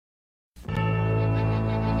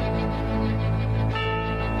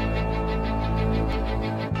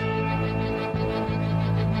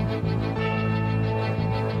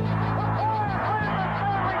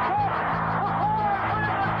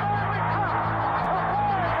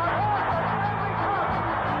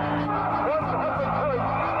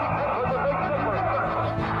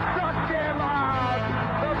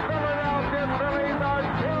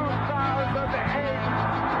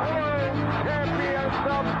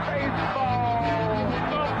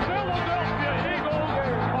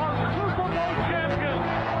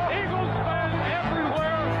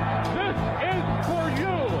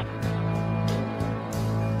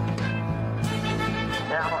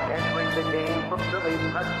from Philly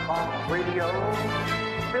Pressbox Radio,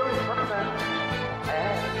 Bill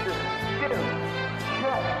and Jim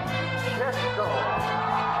Chet.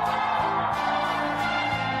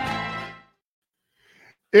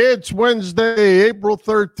 It's Wednesday, April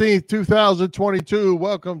 13th, 2022.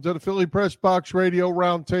 Welcome to the Philly Pressbox Radio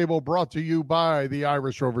Roundtable, brought to you by the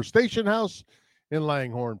Irish Rover Station House in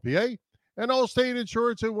Langhorne, PA, and Allstate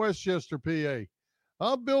Insurance in Westchester, PA.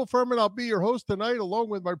 I'm Bill Furman. I'll be your host tonight, along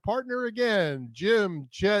with my partner again, Jim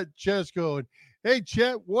Chet Chesko. And hey,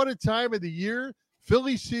 Chet, what a time of the year.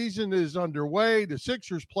 Philly season is underway. The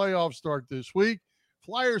Sixers playoffs start this week.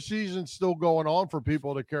 Flyer season's still going on for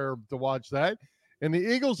people that care to watch that. And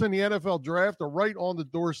the Eagles and the NFL draft are right on the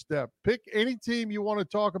doorstep. Pick any team you want to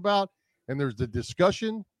talk about, and there's the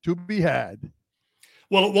discussion to be had.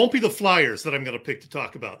 Well, it won't be the Flyers that I'm going to pick to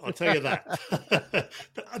talk about. I'll tell you that.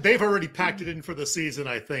 They've already packed it in for the season,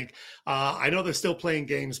 I think. I know they're still playing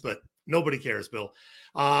games, but nobody cares, Bill.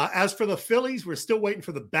 As for the Phillies, we're still waiting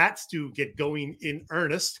for the Bats to get going in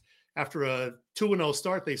earnest. After a 2-0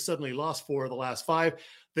 start, they suddenly lost 4 of the last 5.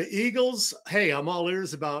 The Eagles, hey, I'm all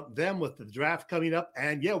ears about them with the draft coming up.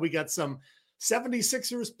 And, yeah, we got some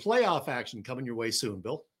 76ers playoff action coming your way soon,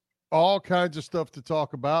 Bill. All kinds of stuff to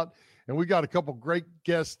talk about. And we got a couple great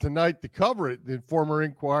guests tonight to cover it. The former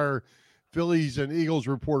Inquirer Phillies and Eagles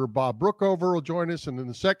reporter Bob Brookover will join us. And in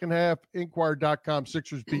the second half, Inquirer.com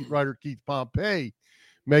Sixers beat writer Keith Pompey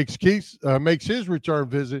makes his return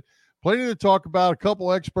visit. Plenty to talk about, a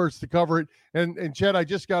couple experts to cover it. And Chet, I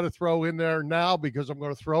just got to throw in there now because I'm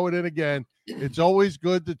going to throw it in again. It's always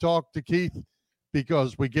good to talk to Keith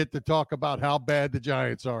because we get to talk about how bad the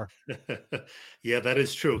Giants are. Yeah, that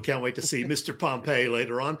is true. Can't wait to see Mr. Pompey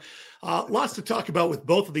later on. Lots to talk about with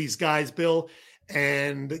both of these guys, Bill.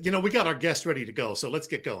 And, you know, we got our guests ready to go, so let's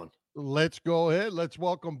get going. Let's go ahead. Let's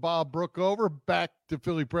welcome Bob Brookover back to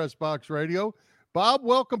Philly Pressbox Radio. Bob,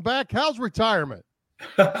 welcome back. How's retirement?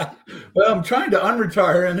 Well, I'm trying to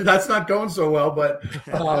unretire, and that's not going so well, but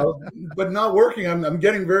not working. I'm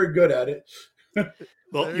getting very good at it.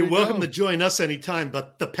 Well, you're welcome to join us anytime,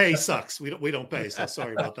 but the pay sucks. We don't pay, so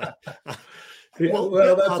sorry about that. Well,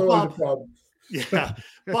 that's always Bob, a problem. Yeah.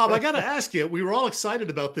 Bob, I got to ask you, we were all excited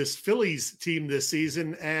about this Phillies team this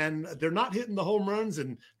season, and they're not hitting the home runs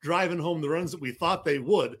and driving home the runs that we thought they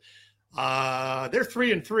would. They're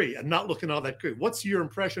 3-3 and not looking all that good. What's your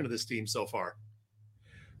impression of this team so far?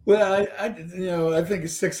 Well, I think a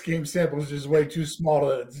 6-game sample is just way too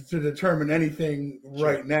small to determine anything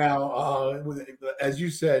right now. As you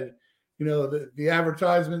said, the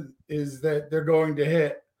advertisement is that they're going to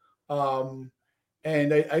hit, and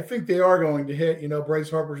I think they are going to hit. Bryce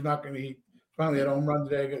Harper's not going to. He finally had a home run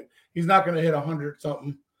today. He's not going to hit 100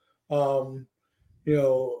 something. Kyle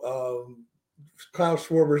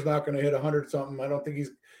Schwarber's not going to hit 100 something. I don't think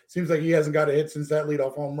seems like he hasn't got a hit since that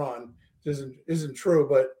leadoff home run. Isn't true,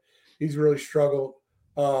 but he's really struggled.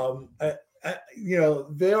 They are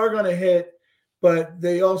going to hit, but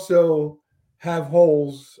they also have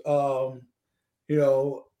holes. They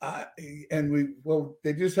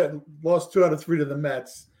just had lost 2 out of 3 to the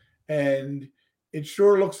Mets, and it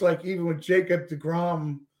sure looks like even with Jacob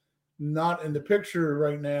deGrom not in the picture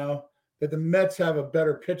right now, that the Mets have a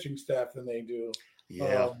better pitching staff than they do.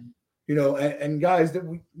 Yeah. And guys that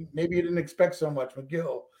maybe you didn't expect so much.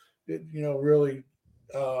 McGill, really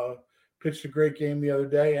pitched a great game the other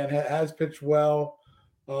day and has pitched well.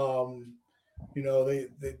 They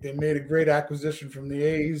made a great acquisition from the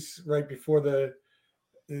A's right before the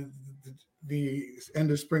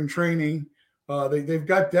end of spring training. They've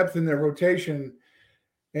got depth in their rotation,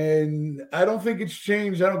 and I don't think it's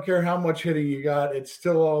changed. I don't care how much hitting you got. It's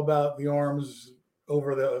still all about the arms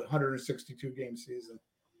over the 162-game season.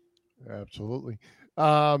 Absolutely.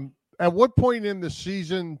 At what point in the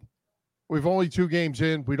season, we've only 2 games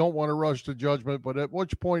in, we don't want to rush to judgment, but at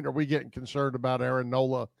which point are we getting concerned about Aaron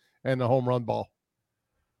Nola and the home run ball?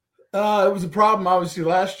 It was a problem, obviously,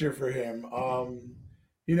 last year for him.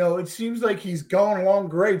 It seems like he's going along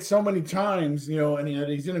great so many times, and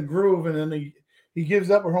he's in a groove, and then he gives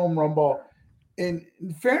up a home run ball. And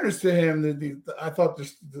in fairness to him, I thought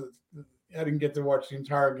I didn't get to watch the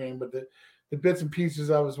entire game, but the bits and pieces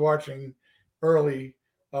I was watching early,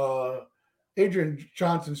 Adrian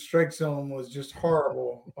Johnson's strike zone was just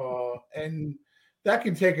horrible. And that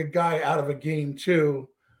can take a guy out of a game too.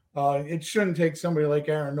 It shouldn't take somebody like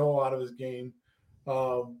Aaron Nola out of his game.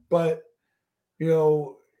 But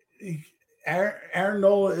Aaron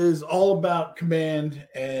Nola is all about command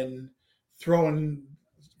and throwing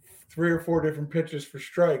 3 or 4 different pitches for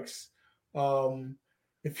strikes.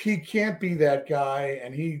 If he can't be that guy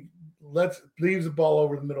and he leaves the ball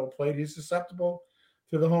over the middle plate, he's susceptible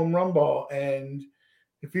to the home run ball. And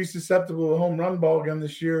if he's susceptible to the home run ball again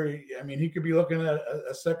this year, I mean, he could be looking at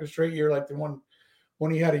a second straight year like the one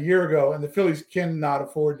when he had a year ago. And the Phillies cannot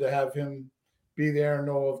afford to have him be the Aaron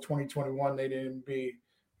Nola of 2021. They didn't be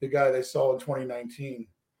the guy they saw in 2019.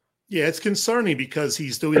 Yeah, it's concerning because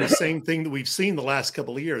he's doing the same thing that we've seen the last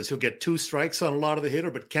couple of years. He'll get 2 strikes on a lot of the hitter,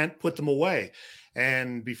 but can't put them away.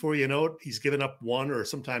 And before you know it, he's given up 1 or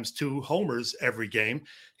sometimes 2 homers every game.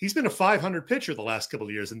 He's been a 500 pitcher the last couple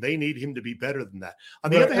of years, and they need him to be better than that.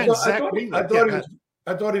 On the other hand, Zach Wheeler.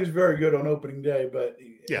 I thought he was very good on opening day, but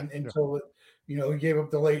until he gave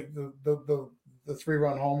up the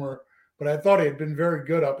 3-run homer. But I thought he had been very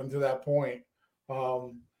good up until that point.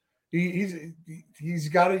 He's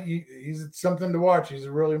something to watch. He's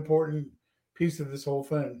a really important piece of this whole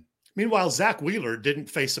thing. Meanwhile, Zach Wheeler didn't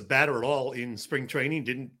face a batter at all in spring training,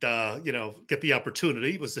 didn't get the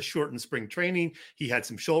opportunity. It was the shortened spring training. He had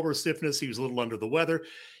some shoulder stiffness. He was a little under the weather.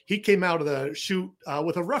 He came out of the chute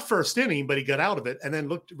with a rough first inning, but he got out of it and then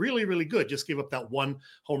looked really, really good. Just gave up that 1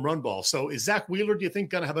 home run ball. So is Zach Wheeler, do you think,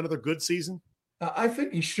 going to have another good season? I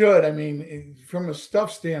think he should. I mean, from a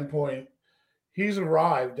stuff standpoint, he's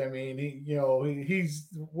arrived. I mean, he's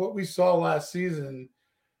what we saw last season.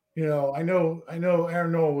 I know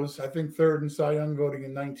Aaron Nola was, I think, 3rd in Cy Young voting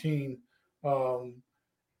in 19.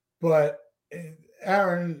 But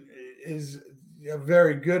Aaron is a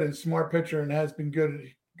very good and smart pitcher and has been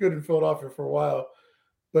good in Philadelphia for a while.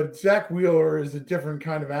 But Zach Wheeler is a different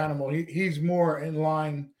kind of animal. He's more in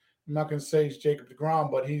line. I'm not going to say he's Jacob deGrom,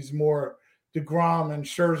 but he's more deGrom and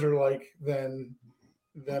Scherzer-like than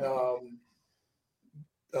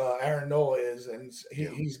Aaron Nola is. And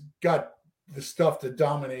he's got the stuff to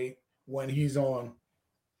dominate when he's on.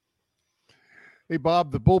 Hey,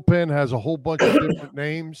 Bob, the bullpen has a whole bunch of different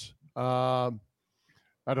names. I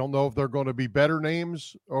don't know if they're going to be better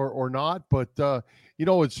names or not, but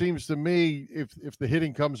it seems to me if the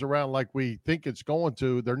hitting comes around like we think it's going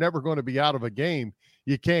to, they're never going to be out of a game.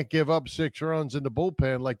 You can't give up 6 runs in the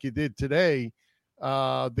bullpen like you did today.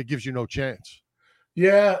 That gives you no chance.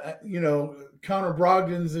 Yeah, Connor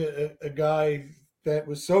Brogdon's a guy that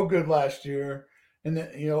was so good last year, and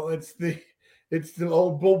it's the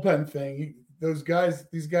old bullpen thing. These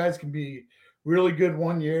guys can be really good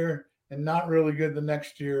one year and not really good the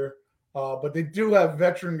next year. But they do have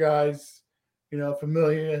veteran guys,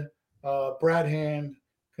 Familia, Brad Hand,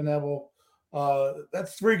 Knebel.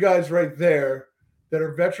 That's 3 guys right there that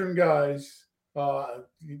are veteran guys.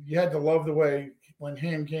 You had to love the way when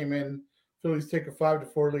Hand came in, Phillies take a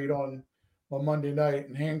 5-4 lead on Monday night,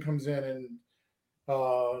 and Hand comes in and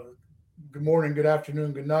good morning, good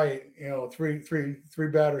afternoon, good night. Three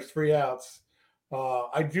batters, 3 outs.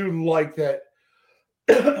 I do like that.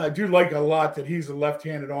 I do like a lot that he's a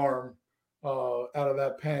left-handed arm out of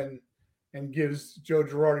that pen and gives Joe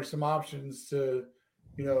Girardi some options to,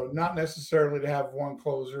 not necessarily to have one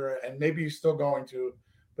closer, and maybe he's still going to,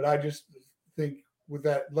 but I just think with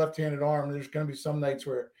that left-handed arm, there's going to be some nights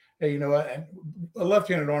where, hey, and a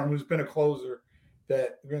left-handed arm who's been a closer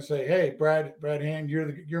that they're going to say, hey, Brad Hand,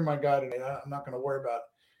 you're my guy today. I'm not going to worry about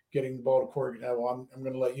getting the ball to Corey Knebel. I'm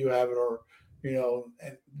going to let you have it, or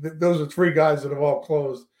and those are 3 guys that have all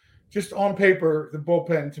closed. Just on paper, the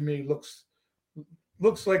bullpen to me looks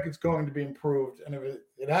like it's going to be improved, and if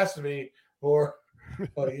it has to be, or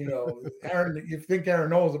Aaron, you think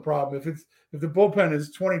Aaron Nola is a problem. If the bullpen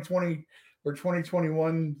is 2020 or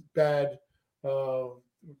 2021 bad,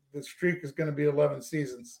 the streak is going to be 11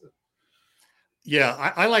 seasons.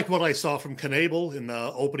 Yeah, I like what I saw from Knebel in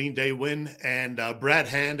the opening day win, and Brad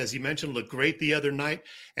Hand, as you mentioned, looked great the other night.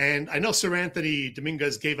 And I know Sir Anthony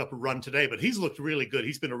Dominguez gave up a run today, but he's looked really good.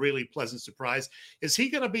 He's been a really pleasant surprise. Is he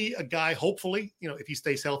going to be a guy, hopefully, if he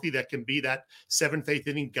stays healthy, that can be that 7th, 8th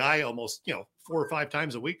inning guy almost, 4 or 5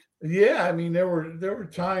 times a week? Yeah, I mean, there were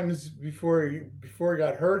times before he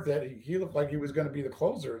got hurt that he looked like he was going to be the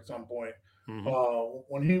closer at some point. Mm-hmm.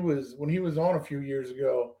 When he was on a few years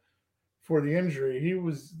ago. For the injury,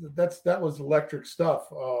 that was electric stuff.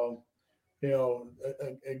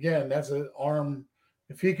 Again, that's an arm.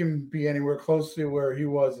 If he can be anywhere close to where he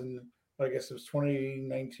was in, I guess it was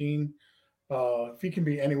 2019, if he can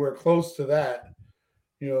be anywhere close to that,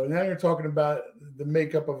 now you're talking about the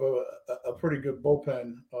makeup of a pretty good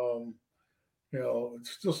bullpen.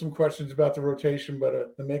 Still some questions about the rotation,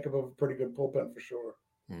 but the makeup of a pretty good bullpen for sure.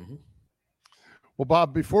 Mm-hmm. Well,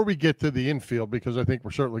 Bob, before we get to the infield, because I think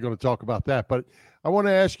we're certainly going to talk about that, but I want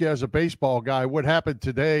to ask you as a baseball guy, what happened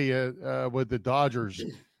today with the Dodgers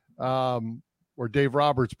where Dave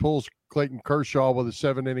Roberts pulls Clayton Kershaw with a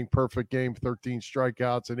 7-inning perfect game, 13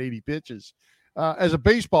 strikeouts and 80 pitches. As a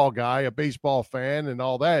baseball guy, a baseball fan and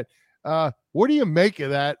all that, What do you make of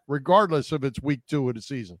that, regardless of it's week 2 of the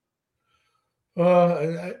season?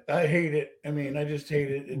 I hate it. I mean, I just hate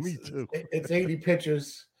it. Me too. It's 80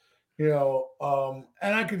 pitches, and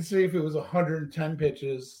I could see if it was 110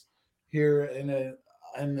 pitches here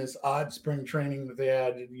in this odd spring training that they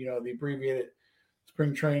had, the abbreviated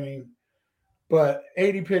spring training. But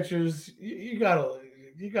 80 pitches, you gotta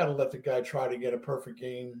let the guy try to get a perfect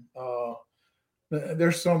game.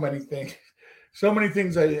 There's so many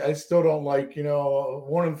things I still don't like.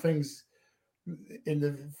 One of the things in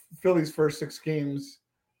the Phillies' first 6 games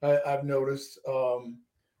I've noticed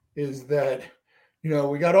is that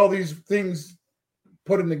we got all these things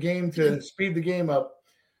put in the game to speed the game up,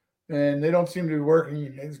 and they don't seem to be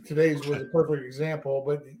working. Today's was a perfect example,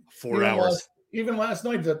 but 4 hours. Even last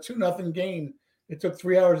night, the 2-0 game. It took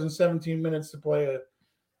 3 hours and 17 minutes to play a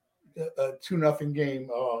 2-0 game.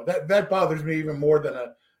 That bothers me even more than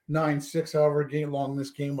a 9-6, however game long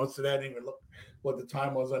this game was. So I didn't even look what the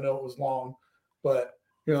time was. I know it was long, but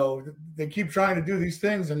they keep trying to do these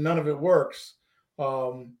things and none of it works.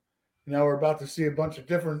 Now we're about to see a bunch of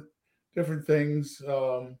different things.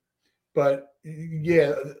 But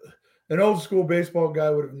yeah, an old school baseball guy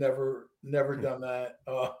would have never done that.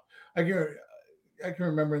 I can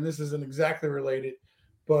remember, and this isn't exactly related,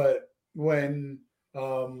 but when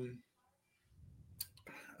I'm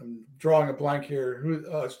drawing a blank here,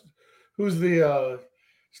 who's the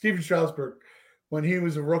Steven Strasburg, when he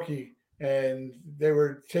was a rookie and they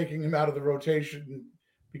were taking him out of the rotation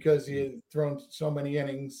because he had thrown so many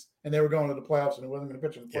innings and they were going to the playoffs and he wasn't going to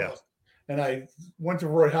pitch in the playoffs. Yeah. And I went to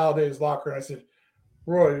Roy Halladay's locker and I said,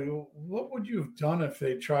 Roy, what would you have done if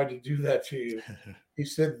they tried to do that to you? He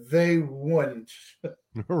said, they wouldn't.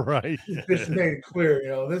 Right. He just made it clear,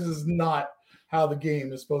 this is not how the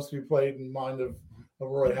game is supposed to be played in mind of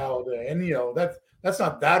Roy Halladay. And, that's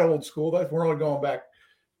not that old school. We're only going back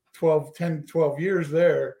 10, 12 years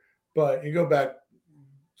there. But you go back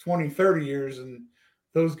 20, 30 years, and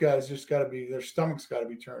those guys just got to be, their stomachs got to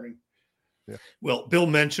be turning. Yeah. Well, Bill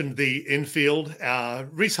mentioned the infield.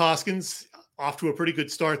 Rhys Hoskins, off to a pretty good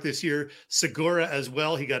start this year. Segura as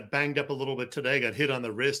well. He got banged up a little bit today, got hit on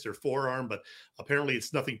the wrist or forearm, but apparently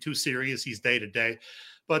it's nothing too serious. He's day to day.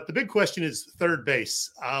 But the big question is third base.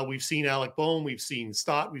 We've seen Alec Bohm. We've seen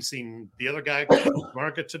Stott. We've seen the other guy,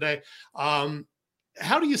 Market, today.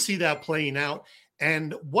 How do you see that playing out?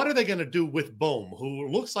 And what are they going to do with Bohm, who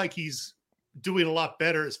looks like he's doing a lot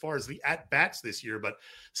better as far as the at-bats this year, but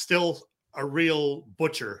still a real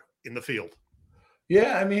butcher in the field?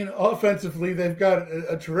 Yeah, I mean, offensively, they've got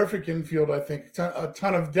a terrific infield, I think, a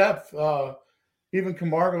ton of depth. Even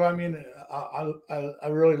Camargo, I mean, I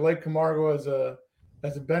really like Camargo as a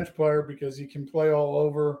bench player because he can play all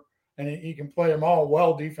over and he can play them all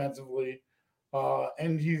well defensively.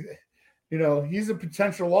 And he's a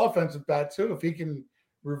potential offensive bat too, if he can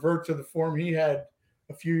revert to the form he had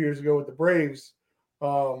a few years ago with the Braves.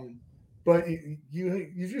 But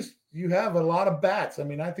you have a lot of bats. I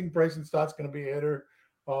mean, I think Bryson Stott's going to be a hitter.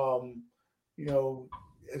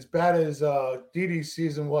 As bad as Didi's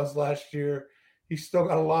season was last year, he's still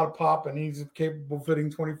got a lot of pop and he's capable of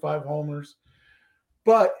hitting 25 homers.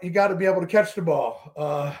 But you got to be able to catch the ball.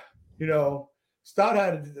 Stott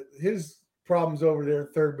had his problems over there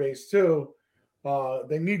at third base too.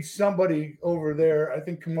 They need somebody over there. I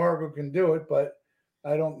think Camargo can do it, but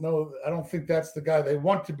I don't know. I don't think that's the guy they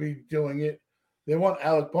want to be doing it. They want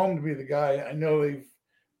Alec Bohm to be the guy. I know they've,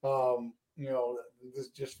 this is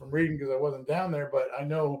just from reading because I wasn't down there, but I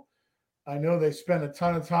know they spent a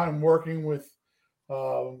ton of time working with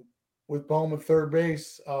Bohm at third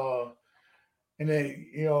base. And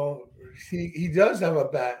he does have a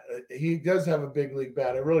bat. He does have a big league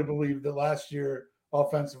bat. I really believe that last year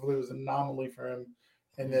offensively was an anomaly for him,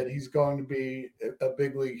 and that he's going to be a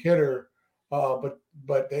big league hitter. But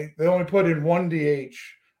they only put in one DH,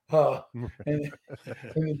 and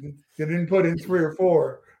they didn't put in 3 or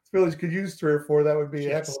 4. Phillies could use 3 or 4. That would be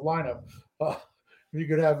a heck of a lineup. You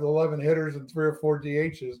could have 11 hitters and 3 or 4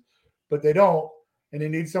 DHs, but they don't. And they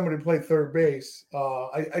need somebody to play third base.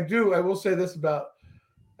 I will say this about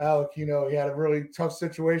Alec. He had a really tough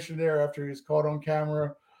situation there after he was caught on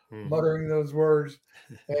camera muttering those words.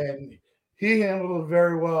 And he handled it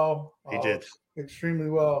very well. He did. Extremely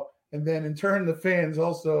well. And then in turn, the fans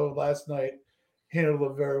also last night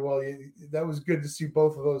handled it very well. That was good to see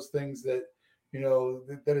both of those things that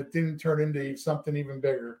it didn't turn into something even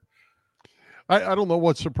bigger. I don't know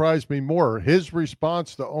what surprised me more, his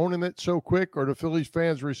response to owning it so quick or the Phillies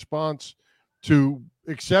fans' response to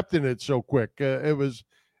accepting it so quick. It was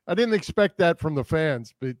I didn't expect that from the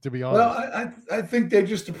fans, to be honest. Well, I think they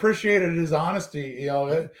just appreciated his honesty,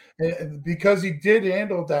 because he did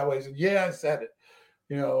handle it that way. He said, yeah, I said it.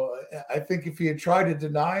 I think if he had tried to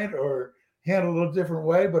deny it or handle it a different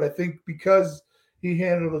way, but I think because he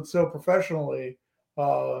handled it so professionally,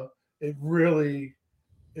 it really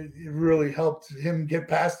helped him get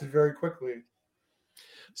past it very quickly.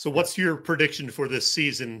 So what's your prediction for this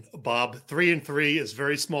season, Bob? 3-3 is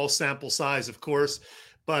very small sample size, of course,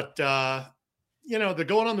 but they're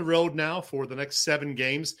going on the road now for the next 7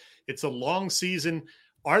 games. It's a long season.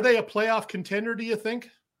 Are they a playoff contender, do you think?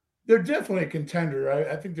 They're definitely a contender.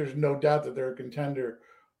 I think there's no doubt that they're a contender.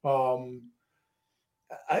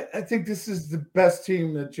 I think this is the best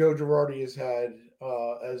team that Joe Girardi has had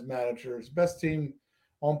as manager. It's the best team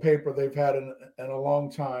on paper they've had in a long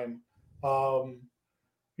time.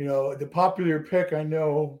 The popular pick I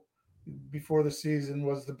know before the season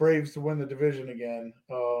was the Braves to win the division again,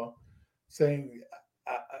 saying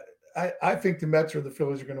I think the Mets or the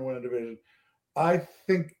Phillies are going to win a division. I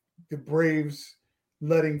think the Braves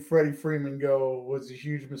letting Freddie Freeman go was a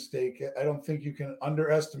huge mistake. I don't think you can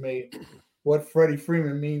underestimate what Freddie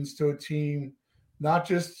Freeman means to a team, not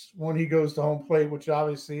just when he goes to home plate, which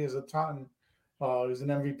obviously is a ton. He was an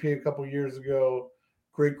MVP a couple years ago,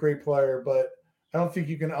 great player, but I don't think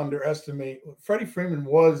you can underestimate. Freddie Freeman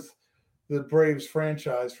was the Braves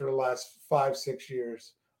franchise for the last 5-6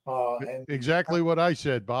 years. And exactly what I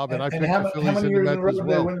said, Bob. And I picked how the Phillies many in years the in a Mets row as they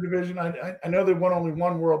well. win the division? I know they won only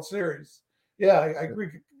one World Series. Yeah, I agree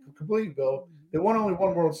completely, Bill. They won only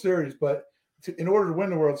one World Series, but in order to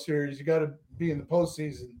win the World Series, you got to be in the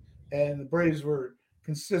postseason. And the Braves were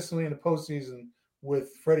consistently in the postseason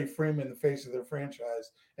with Freddie Freeman, the face of their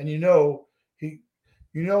franchise. And he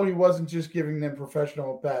wasn't just giving them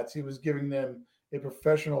professional bats; he was giving them a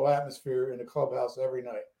professional atmosphere in the clubhouse every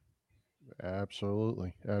night.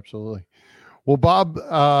 Absolutely. Well, Bob,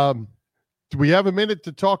 do we have a minute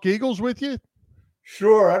to talk Eagles with you?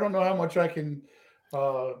 Sure. I don't know how much I can.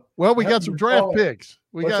 Well, we got some draft picks.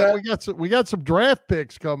 We got some draft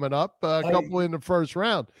picks coming up. A couple in the first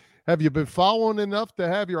round. Have you been following enough to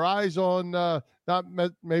have your eyes on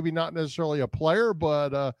maybe not necessarily a player,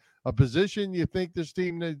 but a position you think this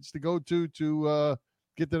team needs to go to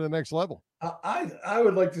get to the next level? I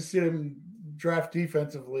would like to see them draft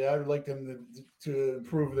defensively. I would like them to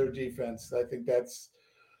improve their defense. I think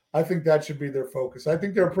that should be their focus. I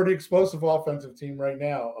think they're a pretty explosive offensive team right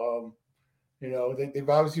now. They've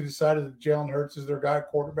obviously decided that Jalen Hurts is their guy at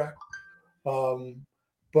quarterback.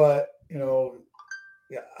 But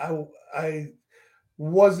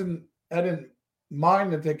I didn't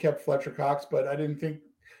mind that they kept Fletcher Cox, but I didn't think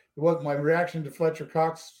my reaction to Fletcher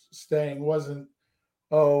Cox staying wasn't,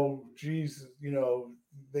 oh, geez,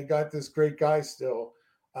 they got this great guy still.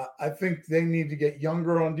 I think they need to get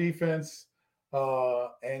younger on defense,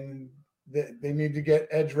 and they need to get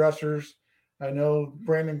edge rushers. I know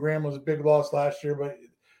Brandon Graham was a big loss last year, but at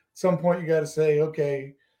some point you got to say,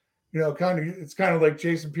 okay, it's kind of like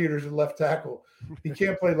Jason Peters at left tackle. He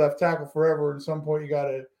can't play left tackle forever. At some point you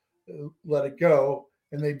got to let it go.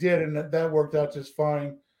 And they did, and that worked out just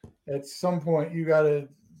fine. At some point you got to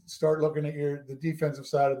start looking at the defensive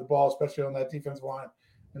side of the ball, especially on that defensive line,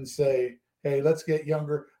 and say, hey, let's get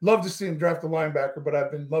younger. Love to see him draft a linebacker, but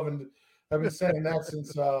I've been saying that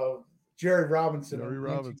since Jerry Robinson in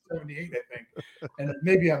 1978, I think. And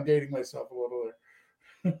maybe I'm dating myself a little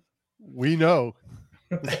there. We know.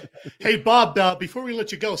 Hey, Bob, before we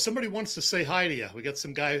let you go, somebody wants to say hi to you. We got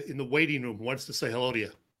some guy in the waiting room who wants to say hello to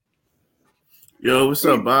you. Yo, what's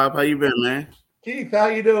up, Bob? How you been, man? Keith, how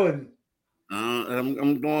you doing?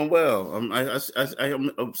 I'm doing well.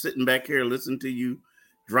 I'm sitting back here listening to you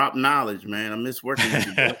drop knowledge, man. I miss working with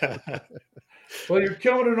you. Well, you're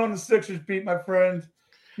killing it on the Sixers beat, my friend.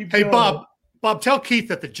 Hey, Bob, tell Keith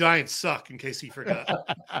that the Giants suck, in case he forgot.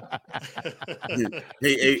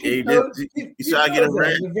 hey, you saw I get a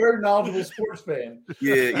rant? He's a very knowledgeable sports fan.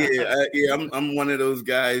 Yeah. I'm one of those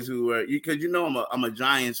guys who because I'm a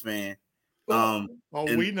Giants fan.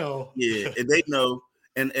 We know. Yeah, and they know.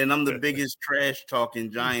 And I'm the biggest trash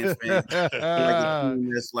talking Giants fan.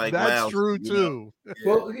 That's wow, true too. Yeah.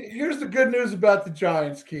 Well, here's the good news about the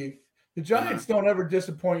Giants, Keith. The Giants don't ever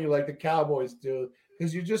disappoint you like the Cowboys do,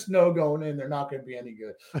 because you just know going in they're not going to be any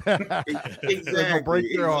good. Exactly.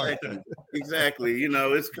 Break your heart. Exactly.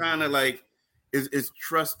 It's kind of like it's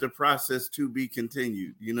trust the process to be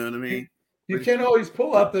continued. You know what I mean? You can't always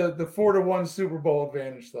pull out the 4-1 Super Bowl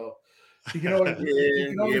advantage, though. You can always,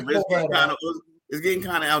 it's getting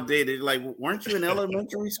kind of outdated. Like, weren't you in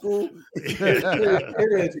elementary school? It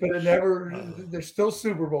is, but they're still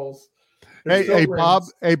Super Bowls. Hey, Bob.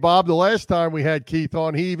 Hey, Bob. The last time we had Keith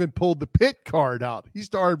on, he even pulled the Pitt card out. He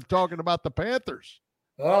started talking about the Panthers.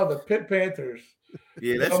 Oh, the Pitt Panthers.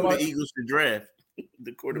 Yeah, that's who the Eagles should draft.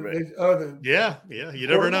 The quarterback. Yeah. You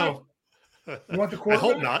never know. You want the quarterback?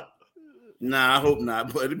 I hope not. Nah, I hope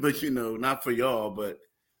not. But not for y'all. But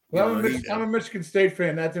I'm a Michigan State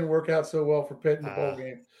fan. That didn't work out so well for Pitt in the bowl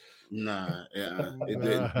game. Nah, it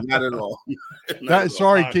didn't. Not at all.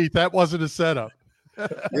 Sorry, Keith. That wasn't a setup.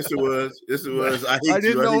 Yes, it was.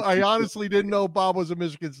 I honestly didn't know Bob was a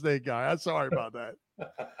Michigan State guy. I'm sorry about that.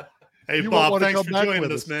 Hey, Bob, thanks for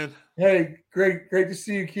joining us, man. Hey, great to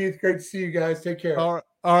see you, Keith. Great to see you guys. Take care. All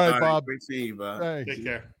right, Bob. Great to see you, Bob. Thanks. Take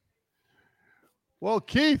care. Well,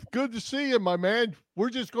 Keith, good to see you, my man. We're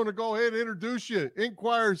just going to go ahead and introduce you.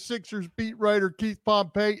 Inquirer Sixers beat writer Keith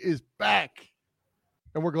Pompey is back,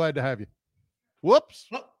 and we're glad to have you. Whoops.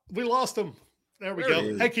 Oh, we lost him. There we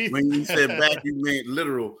go. Hey, Keith. When you said back, you meant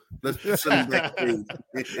literal. Let's send him back.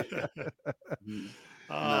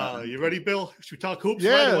 You ready, Bill? Should we talk hoops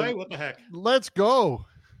right away? What the heck? Let's go.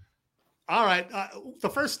 All right. The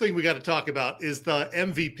first thing we got to talk about is the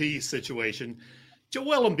MVP situation.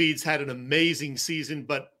 Joel Embiid's had an amazing season,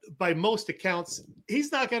 but by most accounts, he's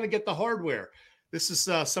not going to get the hardware. This is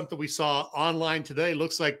something we saw online today.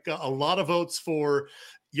 Looks like a lot of votes for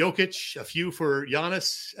Jokic, a few for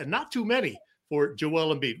Giannis, and not too many for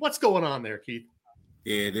Joel Embiid. What's going on there, Keith?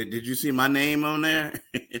 Yeah, did you see my name on there?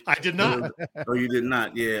 I did not. Oh, you did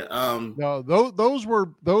not. Yeah. No, those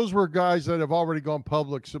were guys that have already gone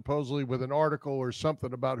public, supposedly with an article or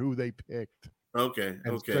something about who they picked. Okay.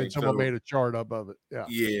 Someone made a chart up of it. Yeah.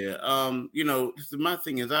 Yeah. My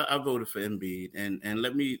thing is I voted for Embiid, and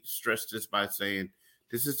let me stress this by saying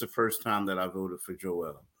this is the first time that I voted for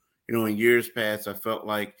Joel. In years past, I felt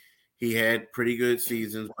like he had pretty good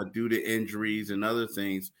seasons, but due to injuries and other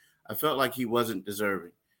things, I felt like he wasn't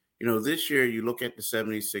deserving. This year you look at the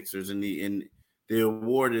 76ers and the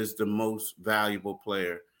award is the most valuable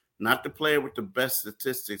player, not the player with the best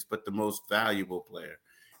statistics, but the most valuable player.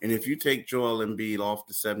 And if you take Joel Embiid off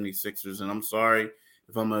the 76ers, and I'm sorry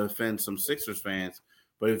if I'm going to offend some Sixers fans,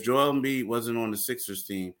 but if Joel Embiid wasn't on the Sixers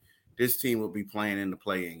team, this team would be playing in the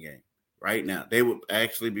play-in game right now. They would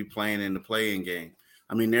actually be playing in the play-in game.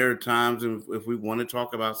 I mean, there are times if we want to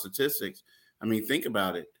talk about statistics, I mean, think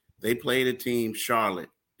about it. They played a team, Charlotte,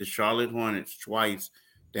 the Charlotte Hornets, twice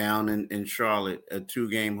down in Charlotte, a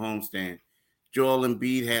 2-game homestand. Joel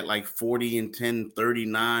Embiid had like 40 and 10,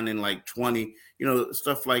 39 and like 20,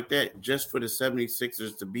 stuff like that, just for the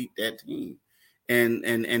 76ers to beat that team. And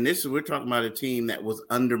we're talking about a team that was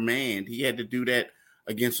undermanned. He had to do that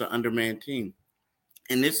against an undermanned team.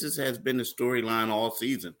 And this has been the storyline all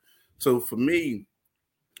season. So for me,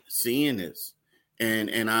 seeing this,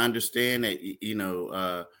 and I understand that,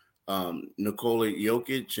 Nikola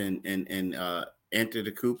Jokic and Giannis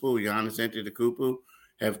Antetokounmpo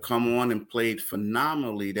have come on and played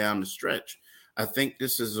phenomenally down the stretch. I think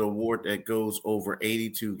this is an award that goes over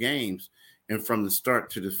 82 games. And from the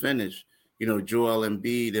start to the finish, Joel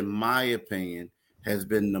Embiid, in my opinion, has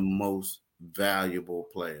been the most valuable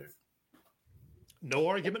player. No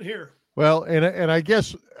argument here. Well, and I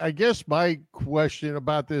guess my question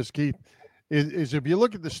about this, Keith, is if you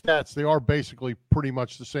look at the stats, they are basically pretty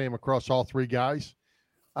much the same across all three guys.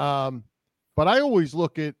 But I always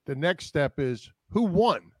look at the next step is who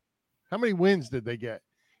won? How many wins did they get?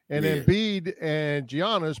 And Embiid and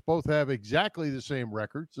Giannis both have exactly the same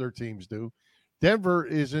records. Their teams do. Denver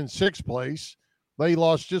is in 6th place. They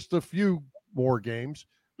lost just a few more games,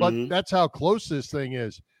 but that's how close this thing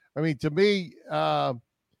is. I mean, to me,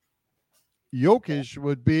 Jokic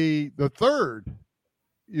would be the third,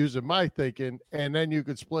 using my thinking, and then you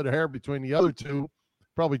could split a hair between the other two.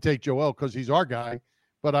 Probably take Joel because he's our guy,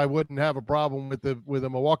 but I wouldn't have a problem with a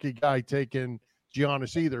Milwaukee guy taking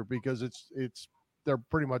Giannis either, because they're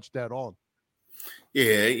pretty much dead on.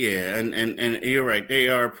 Yeah, and you're right, they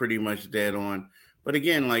are pretty much dead on. But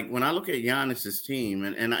again, like when I look at Giannis's team,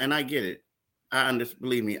 and I get it,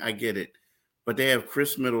 believe me, I get it. But they have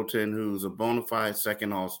Chris Middleton, who's a bona fide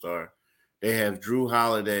second All-Star. They have Drew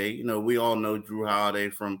Holiday. We all know Drew Holiday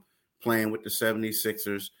from playing with the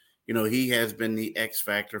 76ers. He has been the X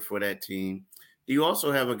factor for that team. You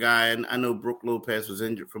also have a guy, and I know Brook Lopez was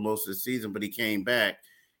injured for most of the season, but he came back,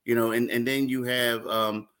 and then you have,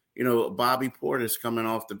 Bobby Portis coming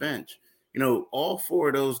off the bench. All 4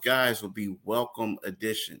 of those guys will be welcome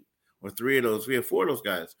addition, or 3 of those. We have 4 of those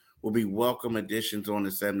guys will be welcome additions on the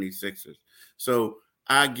 76ers. So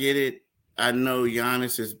I get it. I know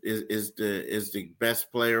Giannis is the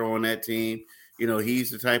best player on that team.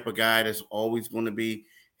 He's the type of guy that's always going to be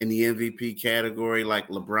in the MVP category, like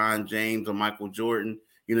LeBron James or Michael Jordan.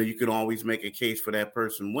 you can always make a case for that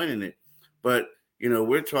person winning it. But,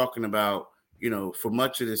 we're talking about, for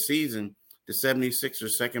much of the season, the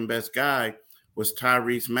 76ers' second best guy was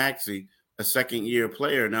Tyrese Maxey, a second-year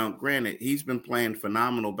player. Now, granted, he's been playing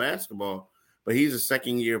phenomenal basketball, but he's a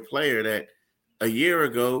second-year player that a year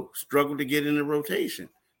ago struggled to get in the rotation.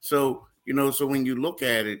 So, so when you look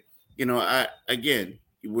at it,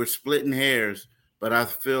 we're splitting hairs, but I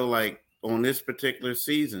feel like on this particular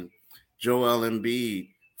season, Joel Embiid,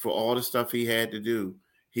 for all the stuff he had to do,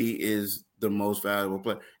 he is the most valuable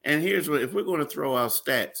player. And here's what, if we're going to throw out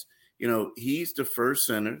stats, he's the first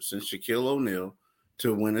center since Shaquille O'Neal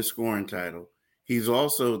to win a scoring title. He's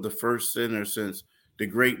also the first center since the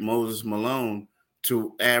great Moses Malone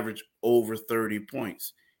to average over 30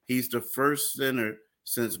 points. He's the first center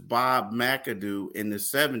since Bob McAdoo in the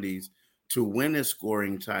 70s to win a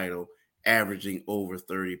scoring title, averaging over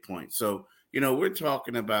 30 points. So, we're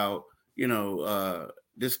talking about,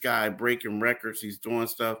 this guy breaking records. He's doing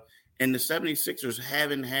stuff. And the 76ers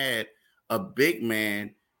haven't had a big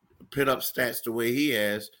man put up stats the way he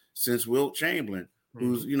has since Wilt Chamberlain,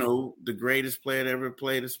 who's, the greatest player to ever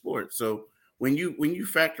play the sport. So when you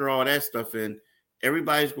factor all that stuff in,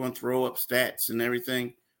 everybody's going to throw up stats and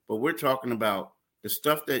everything. But we're talking about the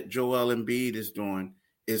stuff that Joel Embiid is doing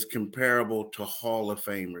is comparable to Hall of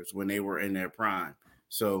Famers when they were in their prime.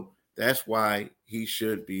 So that's why he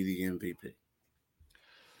should be the MVP.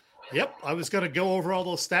 Yep, I was going to go over all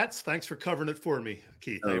those stats. Thanks for covering it for me,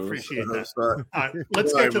 Keith. I appreciate that. All right,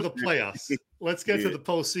 let's get to the playoffs. Let's get to the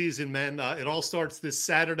postseason, man. It all starts this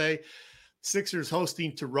Saturday. Sixers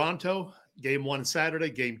hosting Toronto. Game 1 Saturday,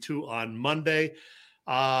 Game 2 on Monday.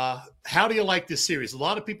 How do you like this series? A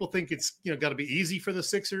lot of people think it's got to be easy for the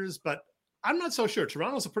Sixers, but I'm not so sure.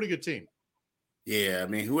 Toronto's a pretty good team. Yeah, I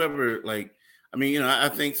mean, I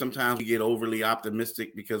think sometimes we get overly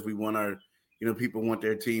optimistic because we want our people want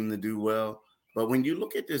their team to do well. But when you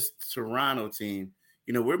look at this Toronto team,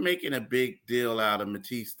 we're making a big deal out of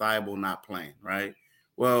Matisse Thybulle not playing, right?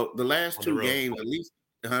 Well, the last two games, at least,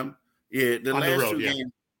 on the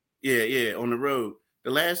road.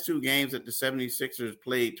 The last two games that the 76ers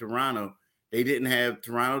played Toronto,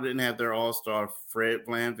 Toronto didn't have their all-star Fred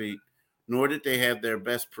VanVleet, nor did they have their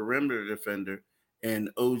best perimeter defender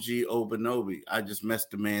and OG Anunoby. I just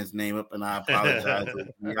messed the man's name up, and I apologize.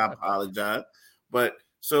 I apologize. But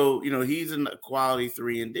so, he's in a quality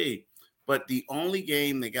 3-and-D. But the only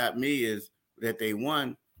game that got me is that they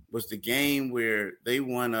won was the game where they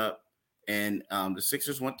won up, and the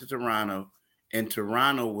Sixers went to Toronto, and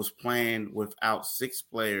Toronto was playing without 6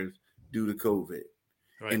 players due to COVID.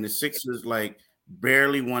 Right. And the Sixers,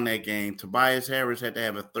 barely won that game. Tobias Harris had to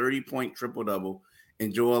have a 30-point triple-double,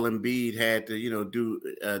 and Joel Embiid had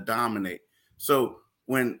to, dominate. So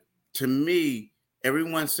to me,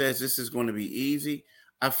 everyone says this is going to be easy.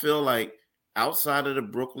 I feel like outside of the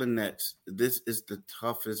Brooklyn Nets, this is the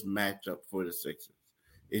toughest matchup for the Sixers.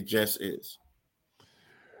 It just is.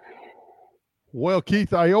 Well,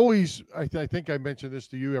 Keith, I think I mention this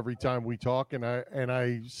to you every time we talk, and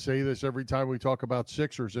I say this every time we talk about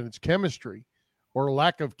Sixers, and it's chemistry or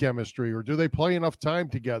lack of chemistry, or do they play enough time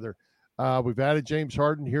together? We've added James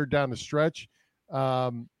Harden here down the stretch.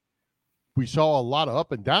 We saw a lot of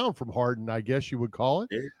up and down from Harden, I guess you would call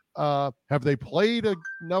it. Have they played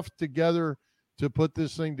enough together to put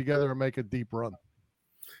this thing together and make a deep run?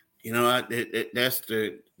 That's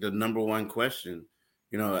the number one question.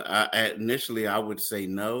 Initially I would say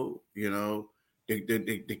no.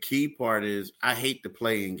 The key part is I hate the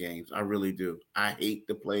play-in games. I really do. I hate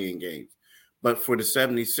the play-in games. But for the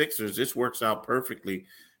 76ers, this works out perfectly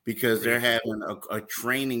because they're having a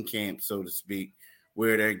training camp, so to speak,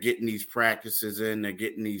 where they're getting these practices in, they're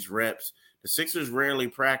getting these reps. The Sixers rarely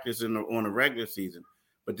practice on a regular season,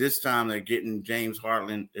 but this time they're getting James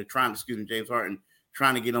Harden, trying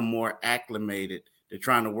to get them more acclimated. They're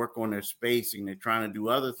trying to work on their spacing. They're trying to do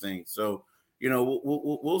other things. So,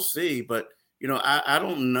 we'll see. But, I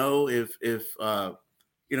don't know if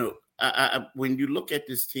when you look at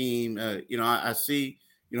this team, I see,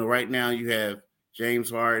 right now you have James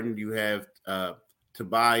Harden, you have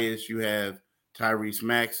Tobias, you have Tyrese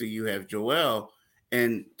Maxey, you have Joel.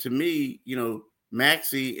 And to me,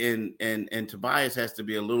 Maxey and Tobias has to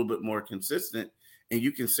be a little bit more consistent. And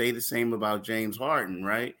you can say the same about James Harden,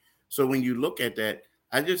 right? So when you look at that,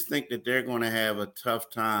 I just think that they're going to have a tough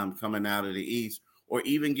time coming out of the East or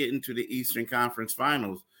even getting to the Eastern Conference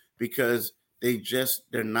Finals because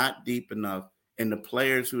they're not deep enough. And the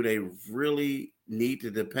players who they really need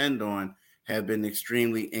to depend on have been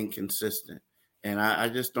extremely inconsistent. And I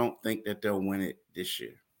just don't think that they'll win it this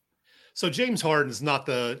year. So James Harden's not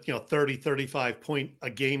the 30, 35 point a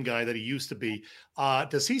game guy that he used to be.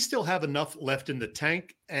 Does he still have enough left in the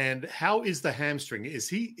tank? And how is the hamstring? Is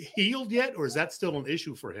he healed yet, or is that still an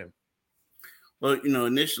issue for him? Well,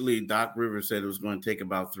 initially Doc Rivers said it was going to take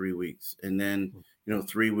about 3 weeks. And then,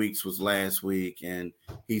 3 weeks was last week. And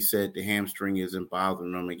he said the hamstring isn't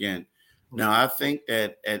bothering him again. Now, I think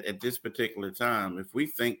that at this particular time, if we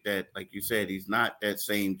think that, like you said, he's not that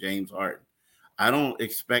same James Harden, I don't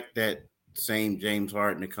expect that same James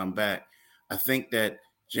Harden to come back. I think that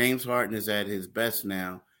James Harden is at his best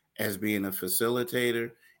now as being a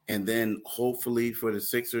facilitator, and then hopefully for the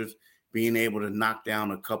Sixers being able to knock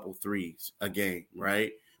down a couple threes a game,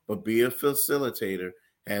 right? But be a facilitator,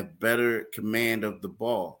 have better command of the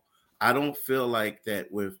ball. I don't feel like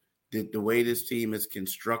that with the way this team is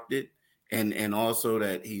constructed, and also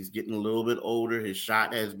that he's getting a little bit older, his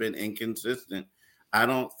shot has been inconsistent. I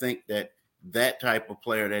don't think that type of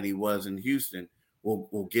player that he was in Houston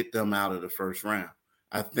will get them out of the first round.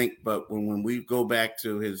 I think, but when we go back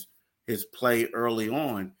to his play early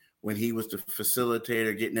on, when he was the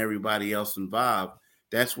facilitator, getting everybody else involved,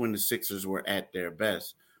 that's when the Sixers were at their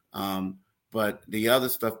best. But the other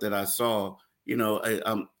stuff that I saw,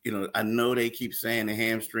 I know they keep saying the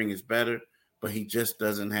hamstring is better, but he just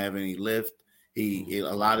doesn't have any lift. He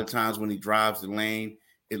a lot of times when he drives the lane,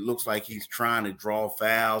 it looks like he's trying to draw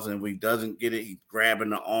fouls, and when he doesn't get it, he's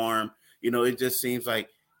grabbing the arm. It just seems like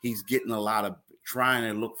he's getting trying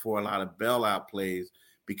to look for a lot of bailout plays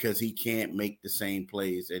because he can't make the same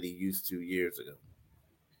plays that he used to years ago.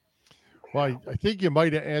 Well, I think you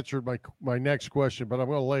might have answered my next question, but I'm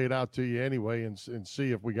going to lay it out to you anyway and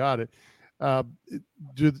see if we got it.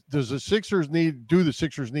 Do the Sixers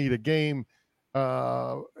need a game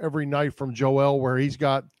every night from Joel where he's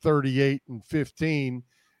got 38 and 15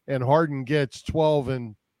 and Harden gets 12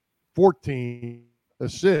 and 14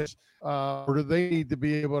 assists? Or do they need to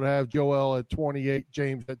be able to have Joel at 28,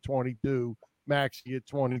 James at 22, Maxey at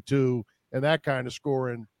 22, and that kind of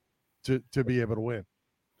scoring to be able to win?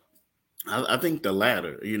 I think the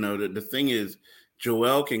latter. The thing is,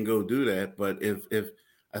 Joel can go do that, but if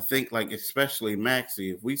I think, like, especially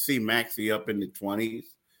Maxey, if we see Maxey up in the 20s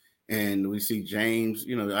and we see James,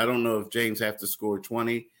 I don't know if James have to score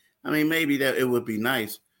 20. I mean, maybe that it would be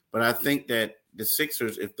nice, but I think that the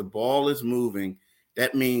Sixers, if the ball is moving,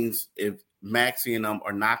 that means if Maxey and them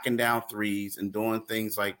are knocking down threes and doing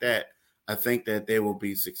things like that, I think that they will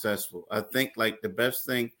be successful. I think, like, the best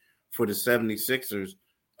thing for the 76ers,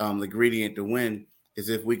 the ingredient to win, is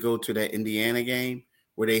if we go to that Indiana game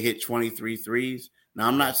where they hit 23 threes. Now,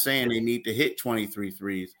 I'm not saying they need to hit 23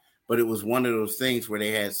 threes, but it was one of those things where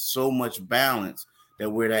they had so much balance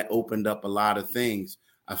that opened up a lot of things.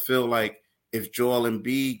 I feel like if Joel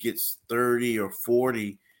Embiid gets 30 or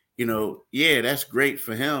 40, that's great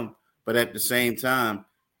for him. But at the same time,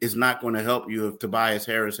 it's not going to help you if Tobias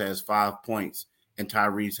Harris has 5 points and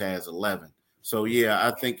Tyrese has 11. So,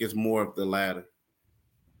 I think it's more of the latter.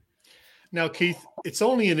 Now, Keith, it's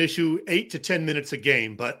only an issue 8 to 10 minutes a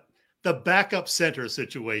game, but the backup center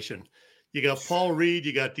situation, you got Paul Reed,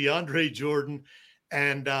 you got DeAndre Jordan,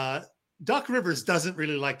 and Doc Rivers doesn't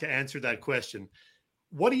really like to answer that question.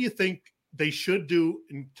 What do you think they should do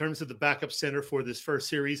in terms of the backup center for this first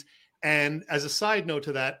series? And as a side note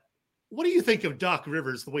to that, what do you think of Doc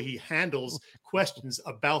Rivers, the way he handles questions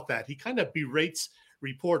about that? He kind of berates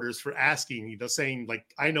reporters for asking, saying, like,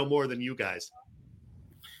 I know more than you guys.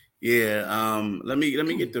 Yeah, let me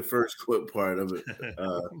get the first quick part of it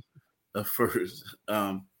first.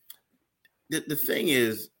 The thing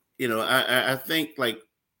is, I think, like,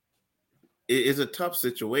 it's a tough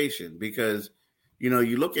situation because,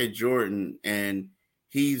 you look at Jordan and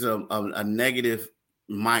he's a negative,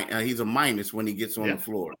 he's a minus when he gets on the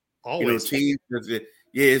floor. Always. Teams,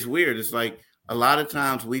 it's weird. It's like a lot of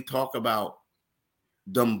times we talk about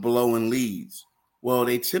them blowing leads. Well,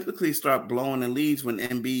 they typically start blowing the leads when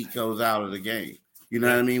Embiid goes out of the game. You know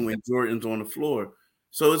what I mean? When Jordan's on the floor.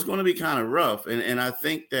 So it's going to be kind of rough. And I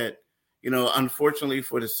think that, unfortunately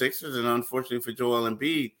for the Sixers and unfortunately for Joel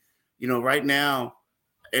Embiid, right now,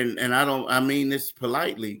 and I mean this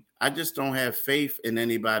politely, I just don't have faith in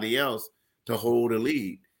anybody else to hold a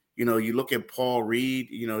lead. You look at Paul Reed,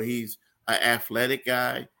 he's an athletic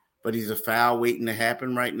guy, but he's a foul waiting to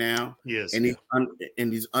happen right now. Yes. And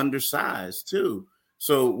he's undersized too.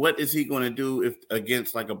 So what is he going to do if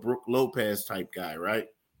against like a Brook Lopez type guy, right?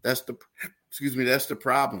 That's the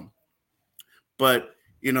problem. But,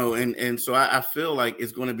 and so I feel like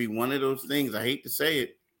it's going to be one of those things, I hate to say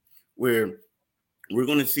it, where we're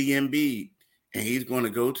going to see Embiid and he's going to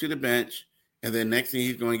go to the bench. And then next thing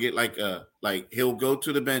he's going to get like he'll go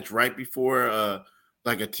to the bench right before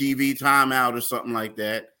like a TV timeout or something like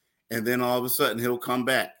that, and then all of a sudden he'll come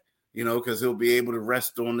back, because he'll be able to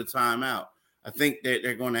rest on the timeout. I think that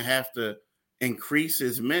they're going to have to increase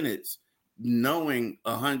his minutes, knowing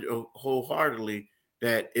wholeheartedly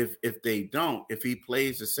that if they don't, if he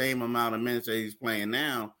plays the same amount of minutes that he's playing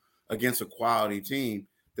now against a quality team,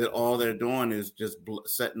 that all they're doing is just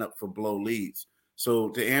setting up for blow leads. So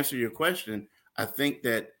to answer your question, I think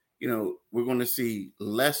that, we're going to see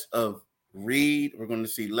less of Reed. We're going to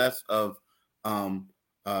see less of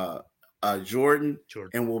Jordan,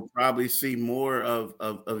 and we'll probably see more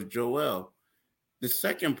of Joel. The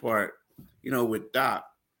second part, with Doc,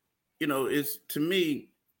 is, to me,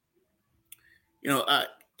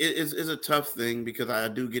 it's a tough thing because I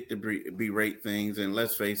do get to berate things, and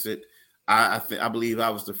let's face it, I believe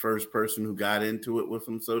I was the first person who got into it with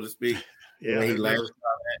him, so to speak. Yeah, he lashed out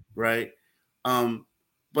at, right?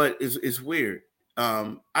 But it's weird.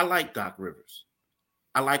 I like Doc Rivers.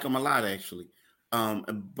 I like him a lot, actually.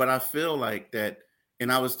 But I feel like that,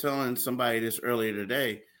 and I was telling somebody this earlier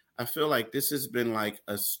today, I feel like this has been like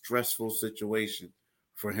a stressful situation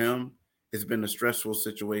for him. It's been a stressful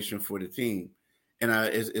situation for the team. And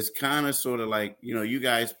it's kind of sort of like, you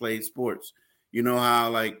guys played sports. You know how,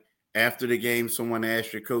 like, after the game, someone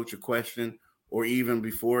asks your coach a question, or even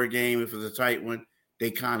before a game, if it's a tight one,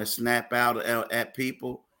 they kind of snap out at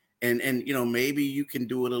people. And maybe you can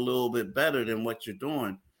do it a little bit better than what you're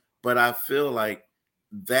doing. But I feel like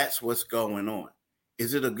that's what's going on.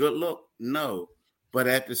 Is it a good look? No. But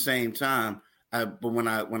at the same time, but when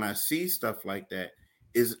I see stuff like that,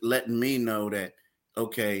 is letting me know that,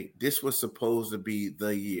 okay, this was supposed to be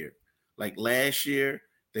the year. Like last year,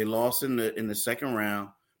 they lost in the second round.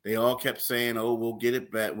 They all kept saying, "Oh, we'll get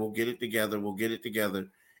it back. We'll get it together. We'll get it together."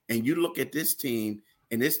 And you look at this team,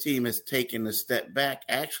 and this team has taken a step back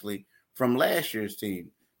actually from last year's team.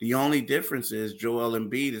 The only difference is Joel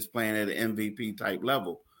Embiid is playing at an MVP type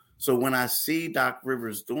level. So when I see Doc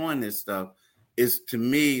Rivers doing this stuff, it's, to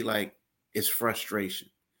me, like, it's frustration,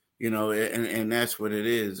 and that's what it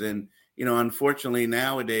is. And, unfortunately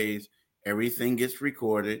nowadays, everything gets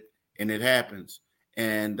recorded and it happens.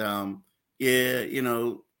 And,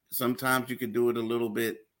 sometimes you could do it a little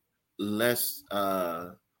bit less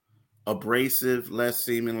abrasive, less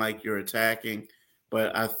seeming like you're attacking.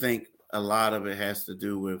 But I think a lot of it has to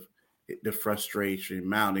do with the frustration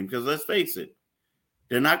mounting. Because let's face it,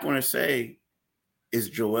 they're not going to say it's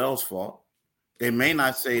Joel's fault. They may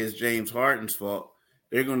not say it's James Harden's fault.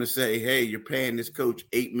 They're going to say, hey, you're paying this coach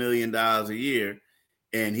 $8 million a year,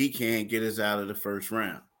 and he can't get us out of the first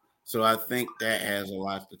round. So I think that has a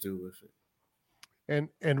lot to do with it.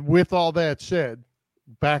 And with all that said,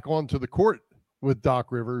 back onto the court with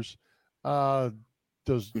Doc Rivers,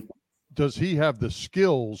 does he have the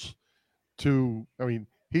skills to? I mean,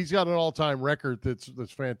 he's got an all-time record that's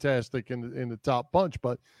fantastic in the top bunch,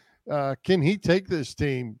 but can he take this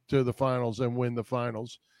team to the finals and win the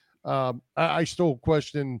finals? I still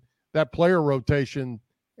question that player rotation,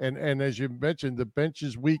 and as you mentioned, the bench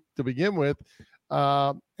is weak to begin with,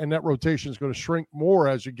 and that rotation is going to shrink more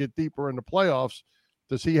as you get deeper in the playoffs.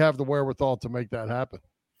 Does he have the wherewithal to make that happen?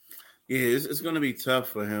 Yeah, it's going to be tough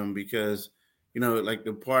for him because, like,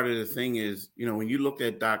 the part of the thing is, when you looked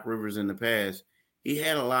at Doc Rivers in the past, he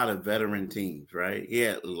had a lot of veteran teams, right? He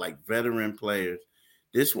had, like, veteran players.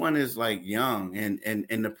 This one is, like, young, and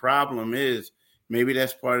the problem is maybe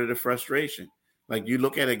that's part of the frustration. Like, you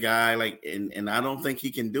look at a guy, like, and I don't think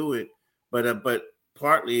he can do it, but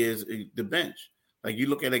partly is the bench. Like, you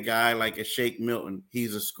look at a guy like a Shake Milton,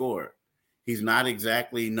 he's a scorer. He's not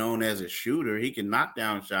exactly known as a shooter. He can knock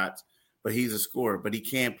down shots, but he's a scorer, but he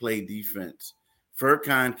can't play defense.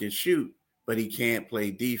 Furkan can shoot, but he can't play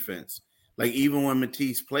defense. Like, even when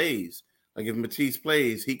Matisse plays, like, if Matisse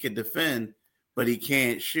plays, he can defend, but he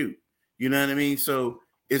can't shoot. You know what I mean? So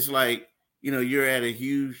it's like, you're at a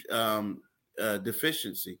huge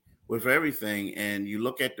deficiency with everything. And you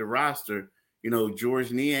look at the roster,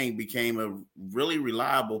 George Niang became a really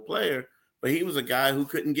reliable player, but he was a guy who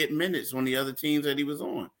couldn't get minutes on the other teams that he was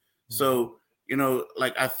on. So,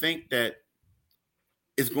 like, I think that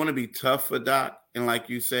it's going to be tough for Doc. And like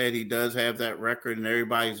you said, he does have that record and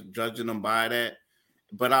everybody's judging him by that.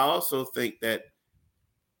 But I also think that,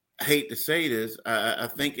 I hate to say this, I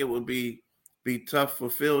think it would be tough for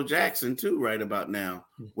Phil Jackson too right about now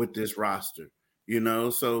with this roster,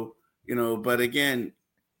 So, but again,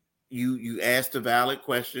 you asked a valid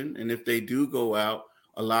question. And if they do go out,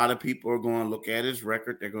 a lot of people are going to look at his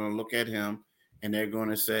record. They're going to look at him and they're going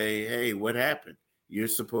to say, hey, what happened? You're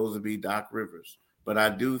supposed to be Doc Rivers. But I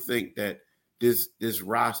do think that this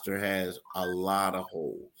roster has a lot of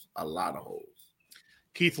holes.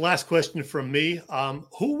 Keith, last question from me.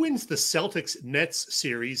 Who wins the Celtics-Nets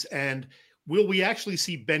series, and will we actually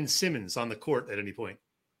see Ben Simmons on the court at any point?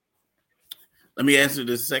 Let me answer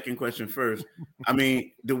the second question first. I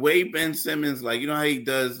mean, the way Ben Simmons, like, you know how he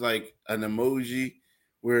does like an emoji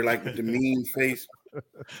where like the mean face?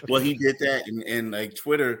 Well, he did that, and like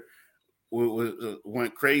Twitter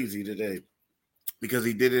went crazy today because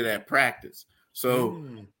he did it at practice. So,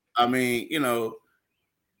 I mean, you know,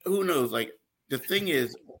 who knows? Like, the thing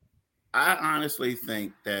is, I honestly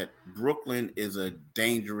think that Brooklyn is a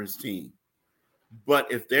dangerous team. But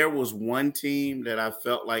if there was one team that I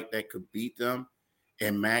felt like that could beat them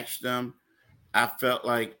and match them, I felt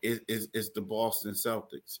like it's the Boston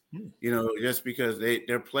Celtics. You know, just because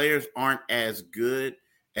their players aren't as good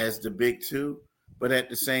as the big two, but at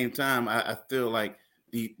the same time, I feel like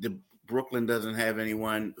the Brooklyn doesn't have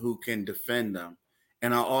anyone who can defend them.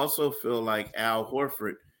 And I also feel like Al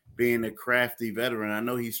Horford, being a crafty veteran, I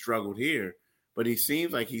know he struggled here, but he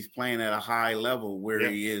seems like he's playing at a high level where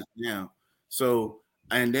he is now. So,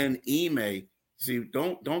 and then Ime, see,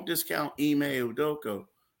 don't discount Ime Udoka.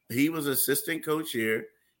 He was assistant coach here.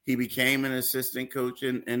 He became an assistant coach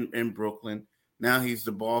in Brooklyn. Now he's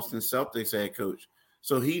the Boston Celtics head coach.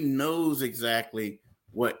 So he knows exactly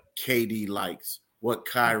what KD likes, what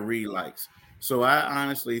Kyrie likes. So I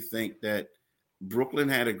honestly think that Brooklyn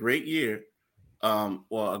had a great year,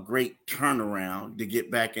 or a great turnaround to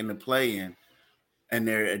get back in the play-in, and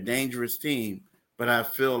they're a dangerous team. But I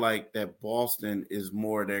feel like that Boston is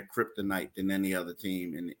more their kryptonite than any other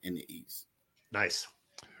team in the East. Nice.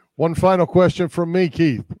 One final question from me,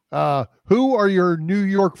 Keith. Who are your New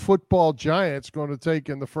York Football Giants going to take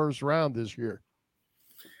in the first round this year?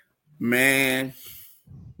 Man,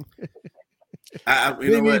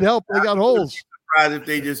 they need help. They got holes. Surprised if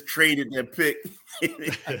they just traded their pick.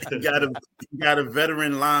 got a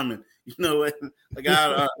veteran lineman. You know, like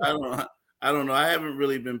I don't know. I haven't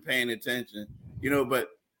really been paying attention. You know, but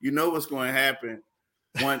you know what's going to happen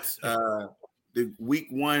once the week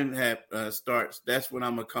one starts. That's when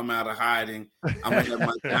I'm gonna come out of hiding. I'm gonna have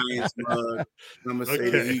my Giants mug. I'm gonna say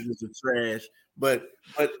the Eagles are trash. But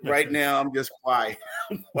right now I'm just quiet.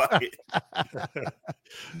 I'm quiet.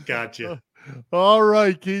 Gotcha. All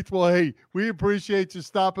right, Keith. Well, hey, we appreciate you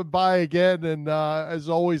stopping by again, and as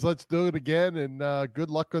always, let's do it again. And good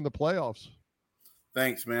luck in the playoffs.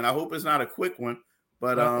 Thanks, man. I hope it's not a quick one.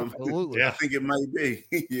 But absolutely. I think it might be.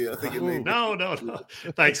 Yeah, I think it may be. No.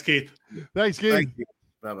 Thanks, Keith. Thanks, Keith. Thank you.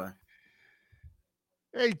 Bye-bye.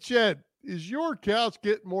 Hey, Chet, is your couch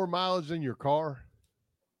getting more mileage than your car?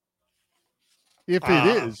 If it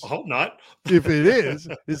is, I hope not. If it is,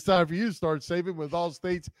 it's time for you to start saving with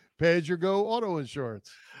Allstate's pay-as-you-go auto insurance.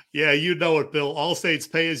 Yeah, you know it, Bill. Allstate's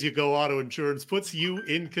pay-as-you-go auto insurance puts you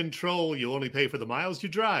in control. You only pay for the miles you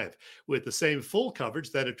drive with the same full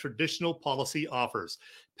coverage that a traditional policy offers.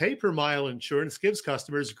 Pay-per-mile insurance gives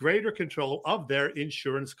customers greater control of their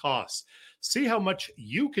insurance costs. See how much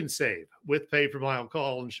you can save with pay-per-mile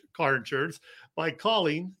car insurance by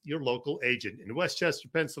calling your local agent. In Westchester,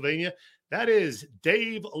 Pennsylvania, that is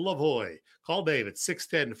Dave Lavoie. Call Dave at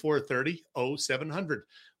 610-430-0700.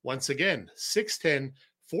 Once again,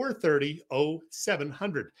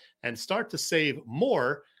 610-430-0700, and start to save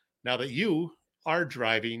more now that you are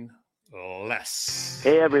driving less.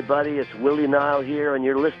 Hey everybody, it's Willie Nile here, and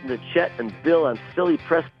you're listening to Chet and Bill on Philly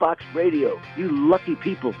Pressbox Radio. You lucky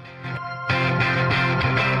people.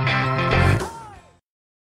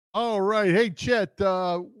 All right. Hey, Chet,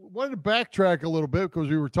 wanted to backtrack a little bit because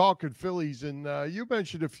we were talking Phillies, and you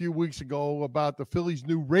mentioned a few weeks ago about the Phillies'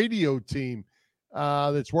 new radio team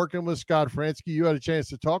that's working with Scott Fransky. You had a chance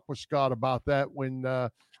to talk with Scott about that when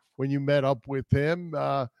you met up with him.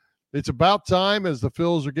 It's about time, as the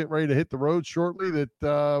Phils are getting ready to hit the road shortly,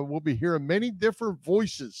 that we'll be hearing many different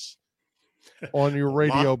voices on your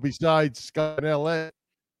radio besides Scott in L.A.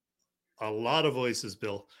 A lot of voices,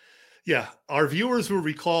 Bill. Yeah, our viewers will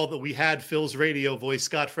recall that we had Phil's radio voice,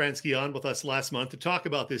 Scott Fransky, on with us last month to talk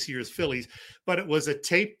about this year's Phillies, but it was a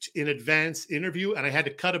taped in advance interview, and I had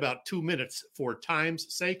to cut about 2 minutes for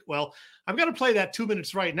time's sake. Well, I'm going to play that 2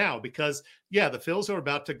 minutes right now because, yeah, the Phils are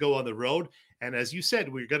about to go on the road, and as you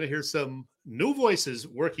said, we're going to hear some new voices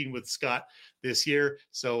working with Scott this year,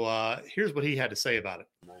 so here's what he had to say about it.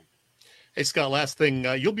 Hey, Scott, last thing,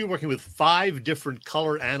 you'll be working with 5 different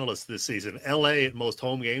color analysts this season, L.A. at most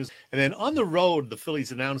home games. And then on the road, the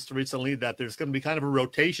Phillies announced recently that there's going to be kind of a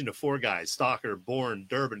rotation of 4 guys, Stalker, Bourne,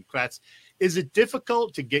 Durbin, Kratz. Is it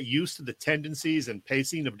difficult to get used to the tendencies and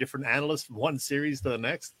pacing of different analysts from one series to the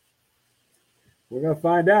next? We're going to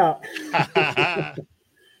find out.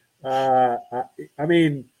 I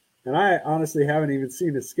mean, And I honestly haven't even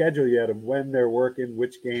seen the schedule yet of when they're working,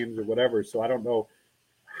 which games or whatever. So I don't know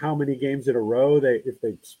how many games in a row if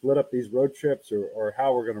they split up these road trips or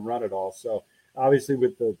how we're going to run it all. So obviously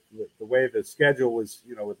with the way the schedule was,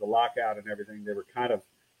 with the lockout and everything, they were kind of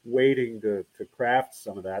waiting to craft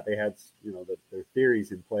some of that. They had, their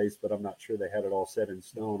theories in place, but I'm not sure they had it all set in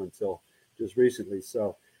stone until just recently.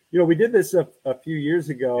 So, we did this a few years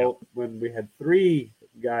ago when we had 3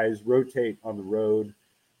 guys rotate on the road.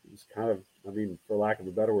 It was kind of, for lack of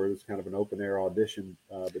a better word, it was kind of an open air audition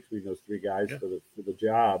between those 3 guys for the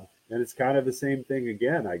job. And it's kind of the same thing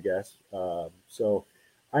again, I guess. So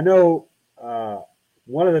I know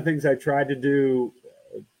one of the things I tried to do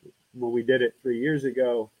when we did it 3 years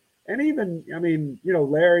ago, and even,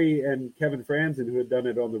 Larry and Kevin Franzen, who had done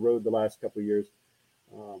it on the road the last couple of years,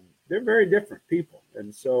 they're very different people.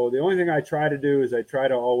 And so the only thing I try to do is I try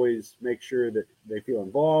to always make sure that they feel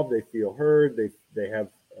involved, they feel heard, they have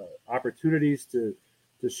opportunities to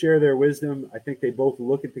share their wisdom. I think they both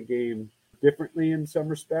look at the game differently in some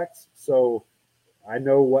respects. So I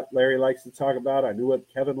know what Larry likes to talk about. I knew what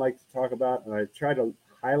Kevin likes to talk about. And I try to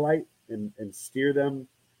highlight and steer them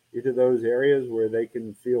into those areas where they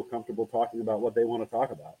can feel comfortable talking about what they want to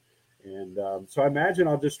talk about. And so I imagine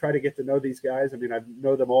I'll just try to get to know these guys. I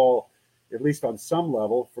know them all, at least on some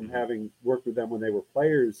level, from having worked with them when they were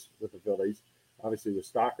players with the Phillies. Obviously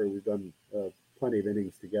with Stocker, we've done plenty of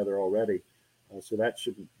innings together already. So that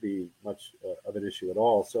shouldn't be much of an issue at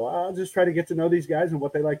all. So I'll just try to get to know these guys and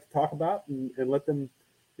what they like to talk about and let them,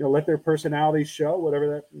 let their personalities show,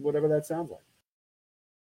 whatever that sounds like.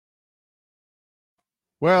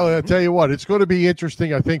 Well, I'll tell you what, it's going to be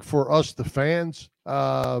interesting, I think, for us, the fans.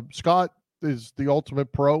 Scott is the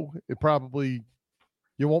ultimate pro.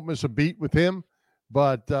 You won't miss a beat with him,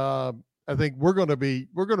 but I think we're going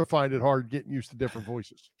to find it hard getting used to different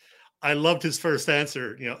voices. I loved his first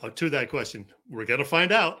answer, to that question. We're going to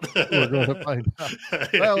find out. We're going to find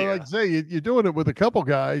out. Well, like I say, you're doing it with a couple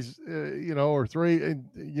guys, or 3, and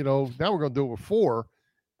now we're going to do it with 4.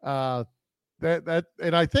 And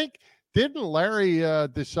I think, didn't Larry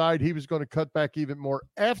decide he was going to cut back even more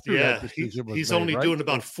after that decision was he's made, only right? doing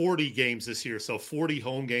about 40 games this year, so 40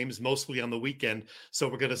 home games, mostly on the weekend. So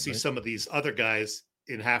we're going to see some of these other guys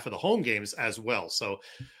in half of the home games as well. So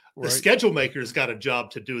the schedule maker's got a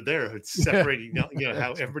job to do there. It's separating,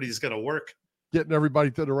 how everybody's going to work. Getting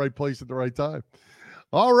everybody to the right place at the right time.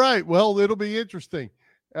 All right. Well, it'll be interesting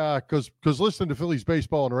because listening to Phillies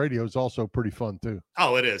baseball on the radio is also pretty fun too.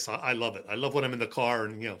 Oh, it is. I love it. I love when I'm in the car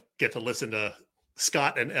and, get to listen to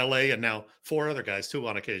Scott and LA and now 4 other guys too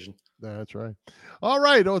on occasion. That's right. All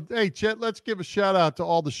right. Oh, hey, Chet, let's give a shout out to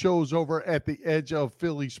all the shows over at the Edge of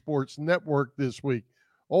Philly Sports Network this week.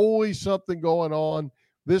 Always something going on.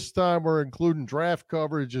 This time we're including draft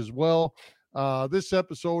coverage as well. This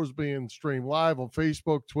episode is being streamed live on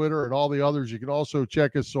Facebook, Twitter, and all the others. You can also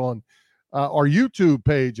check us on our YouTube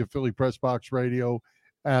page of Philly Pressbox Radio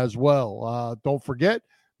as well. Don't forget,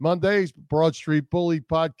 Mondays, Broad Street Bully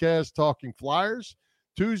podcast talking Flyers.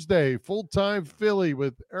 Tuesday, Full-Time Philly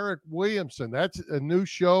with Eric Williamson. That's a new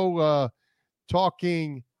show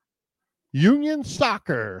talking Union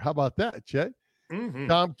Soccer. How about that, Chet? Mm-hmm.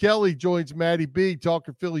 Tom Kelly joins Matty B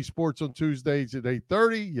talking Philly sports on Tuesdays at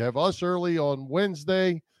 8:30. You have us early on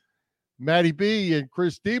Wednesday. Matty B and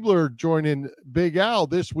Chris Diebler joining Big Al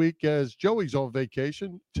this week as Joey's on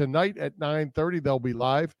vacation. Tonight at 9:30, they'll be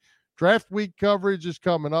live. Draft week coverage is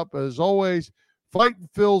coming up as always. Fighting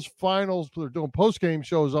Phil's finals. They're doing post-game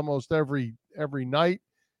shows almost every night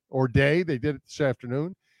or day. They did it this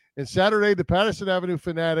afternoon. And Saturday, the Patterson Avenue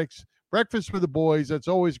Fanatics. Breakfast with the boys. That's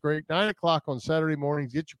always great. 9 o'clock on Saturday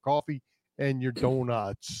mornings. Get your coffee and your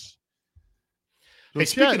donuts. So hey,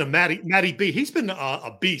 speaking of Matty B, he's been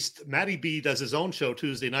a beast. Matty B does his own show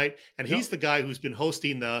Tuesday night, and he's the guy who's been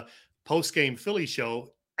hosting the post-game Philly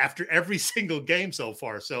show after every single game so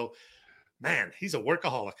far. So, man, he's a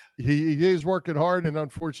workaholic. He is working hard, and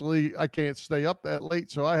unfortunately, I can't stay up that late,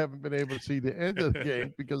 so I haven't been able to see the end of the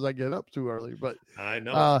game because I get up too early. But I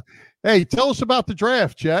know. Hey, tell us about the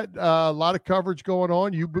draft, Chet. A lot of coverage going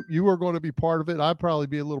on. You are going to be part of it. I'll probably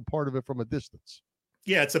be a little part of it from a distance.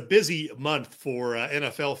 Yeah, it's a busy month for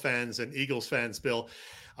NFL fans and Eagles fans, Bill.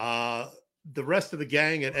 The rest of the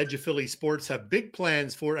gang at Edge of Philly Sports have big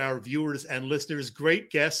plans for our viewers and listeners. Great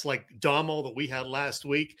guests like Damo that we had last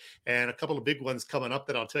week and a couple of big ones coming up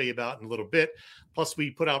that I'll tell you about in a little bit. Plus, we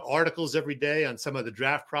put out articles every day on some of the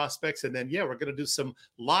draft prospects. And then, we're going to do some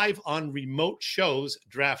live on remote shows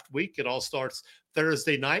draft week. It all starts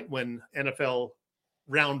Thursday night when NFL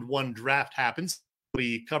round 1 draft happens.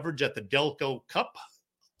 We coverage at the Delco Cup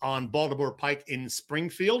on Baltimore Pike in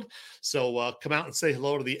Springfield. So come out and say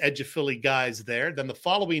hello to the Edge of Philly guys there. Then the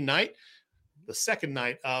following night, the second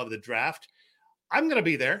night of the draft, I'm going to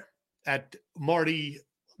be there at Marty.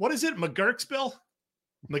 What is it? McGurk's, Bill?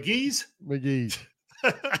 McGee's?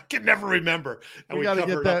 I can never remember. And we got to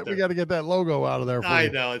get that. We got to get that logo out of there. I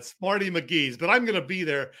know it's Marty McGee's, but I'm going to be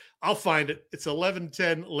there. I'll find it. It's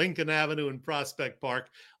 1110 Lincoln Avenue in Prospect Park.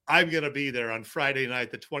 I'm going to be there on Friday night,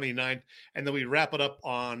 the 29th, and then we wrap it up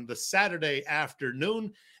on the Saturday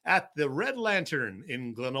afternoon at the Red Lantern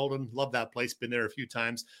in Glen Olden. Love that place. Been there a few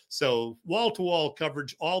times. So wall-to-wall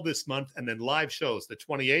coverage all this month, and then live shows the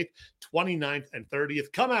 28th, 29th, and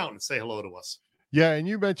 30th. Come out and say hello to us. Yeah, and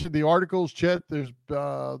you mentioned the articles, Chet.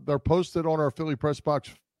 They're posted on our Philly Pressbox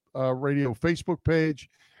Radio Facebook page.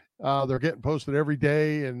 They're getting posted every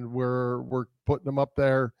day, and we're putting them up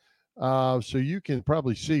there. So you can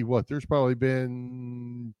probably see there's probably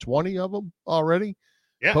been 20 of them already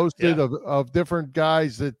posted. Of different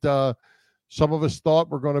guys that some of us thought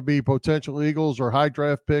were going to be potential Eagles or high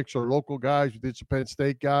draft picks or local guys. We did some Penn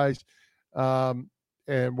State guys.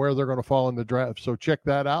 And where they're going to fall in the draft. So check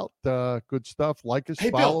that out. Good stuff. Like us,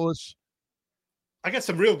 follow us. I got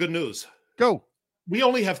some real good news. Go. We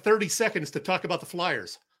only have 30 seconds to talk about the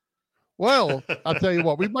Flyers. Well, I'll tell you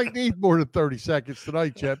what, we might need more than 30 seconds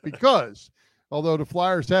tonight, Chet, because although the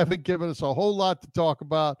Flyers haven't given us a whole lot to talk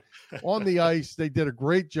about on the ice, they did a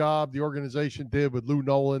great job. The organization did with Lou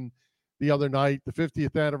Nolan the other night, the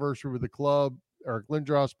 50th anniversary with the club, Eric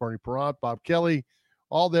Lindros, Bernie Perrant, Bob Kelly,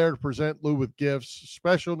 all there to present Lou with gifts,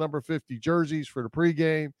 special number 50 jerseys for the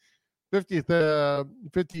pregame.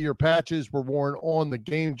 50-year patches were worn on the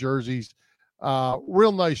game jerseys.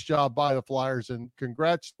 Real nice job by the Flyers, and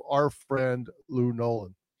congrats to our friend Lou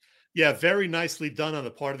Nolan. Yeah, very nicely done on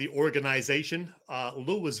the part of the organization.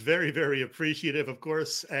 Lou was very, very appreciative, of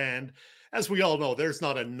course, and as we all know, there's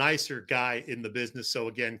not a nicer guy in the business. So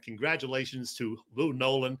again, congratulations to Lou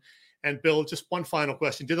Nolan. And Bill, just one final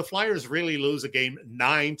question. Did the Flyers really lose a game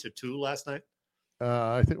 9-2 last night?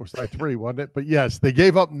 I think it was 9-3, wasn't it? But yes, they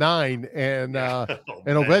gave up 9, and and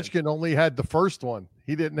Ovechkin only had the first one.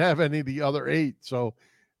 He didn't have any of the other 8. So,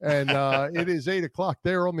 and it is 8:00.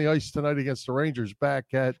 They're on the ice tonight against the Rangers back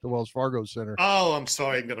at the Wells Fargo Center. Oh, I'm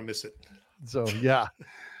sorry. I'm going to miss it. So, yeah.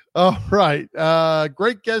 All right.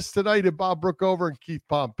 Great guests tonight at Bob Brookover and Keith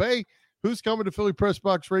Pompey. Who's coming to Philly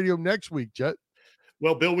Pressbox Radio next week, Jet?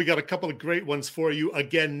 Well, Bill, we got a couple of great ones for you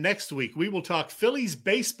again next week. We will talk Phillies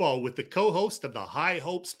baseball with the co-host of the High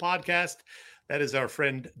Hopes podcast. That is our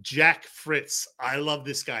friend Jack Fritz. I love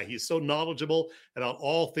this guy. He's so knowledgeable about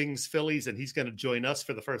all things Phillies, and he's going to join us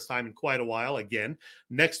for the first time in quite a while again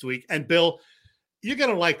next week. And Bill, you're going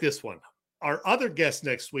to like this one. Our other guest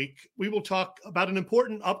next week, we will talk about an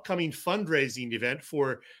important upcoming fundraising event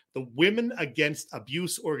for the Women Against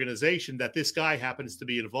Abuse organization that this guy happens to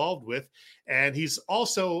be involved with. And he's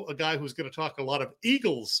also a guy who's going to talk a lot of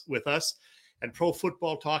Eagles with us and pro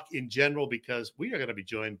football talk in general, because we are going to be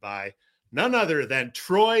joined by none other than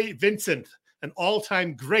Troy Vincent, an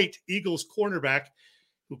all-time great Eagles cornerback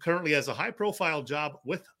who currently has a high-profile job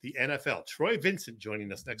with the NFL. Troy Vincent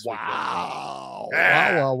joining us next week. Wow.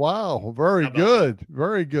 Wow. Very good.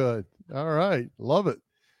 Very good. All right. Love it.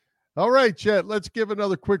 All right, Chet, let's give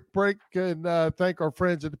another quick break and thank our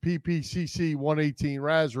friends at the PPCC 118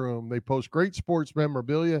 Raz Room. They post great sports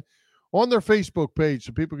memorabilia on their Facebook page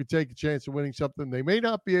so people can take a chance of winning something they may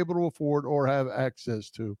not be able to afford or have access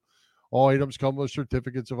to. All items come with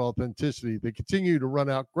certificates of authenticity. They continue to run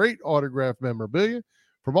out great autographed memorabilia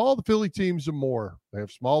from all the Philly teams and more. They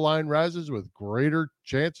have small line Razes with greater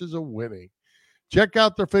chances of winning. Check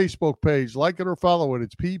out their Facebook page. Like it or follow it.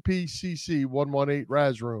 It's PPCC 118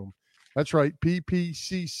 Raz Room. That's right,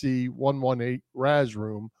 PPCC 118 Raz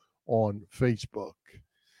Room on Facebook.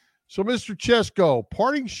 So, Mr. Chesko,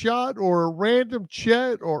 parting shot or a random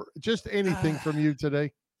Chet or just anything from you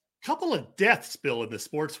today? Couple of deaths, Bill, in the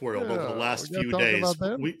sports world over the last few days.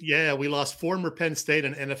 We lost former Penn State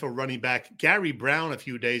and NFL running back Gary Brown a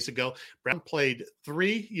few days ago. Brown played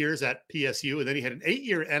 3 years at PSU, and then he had an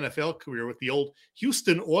 8-year NFL career with the old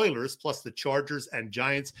Houston Oilers, plus the Chargers and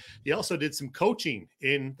Giants. He also did some coaching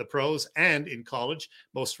in the pros and in college,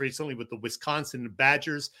 most recently with the Wisconsin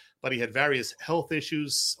Badgers, but he had various health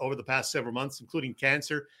issues over the past several months, including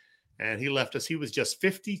cancer. And he left us. He was just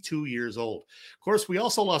 52 years old. Of course, we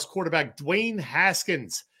also lost quarterback Dwayne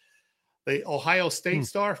Haskins. the Ohio State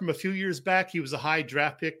star from a few years back. He was a high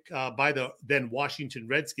draft pick by the then Washington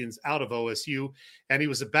Redskins out of OSU, and he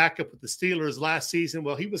was a backup with the Steelers last season.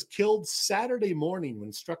 Well, he was killed Saturday morning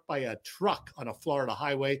when struck by a truck on a Florida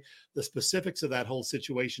highway. The specifics of that whole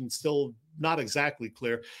situation still not exactly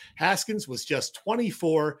clear. Haskins was just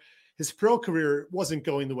 24. His pro career wasn't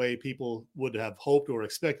going the way people would have hoped or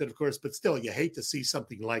expected, of course, but still, you hate to see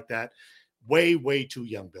something like that. Way, way too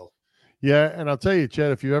young, Bill. Yeah, and I'll tell you,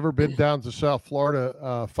 Chet, if you've ever been down to South Florida,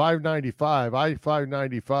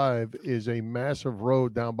 I-595 is a massive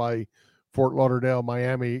road down by Fort Lauderdale,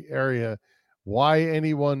 Miami area. Why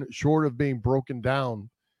anyone short of being broken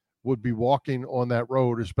down would be walking on that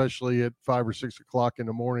road, especially at 5 or 6 o'clock in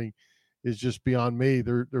the morning, is just beyond me.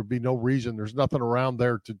 There'd be no reason. There's nothing around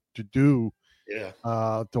there to do. Yeah.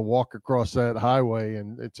 To walk across that highway,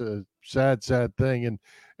 and it's a sad thing.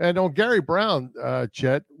 And on Gary Brown,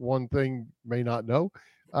 Chet, one thing may not know,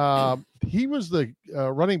 he was the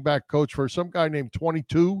running back coach for some guy named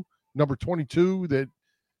number 22, that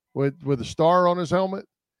with a star on his helmet.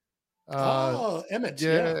 Emmett.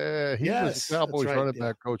 Yeah, he was the Cowboys running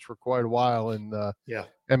back coach for quite a while, and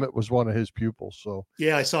Emmett was one of his pupils. So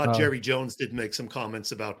yeah, I saw Jerry Jones did make some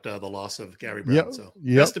comments about the loss of Gary Brown. So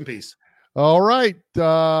rest in peace. All right.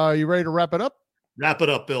 You ready to wrap it up? Wrap it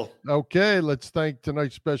up, Bill. Okay. Let's thank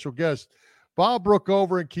tonight's special guest, Bob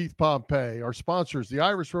Brookover and Keith Pompey, our sponsors, the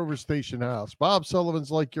Irish Rover Station House, Bob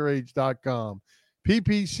Sullivan's LikeYourAge.com,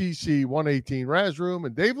 PPCC 118 Raz Room,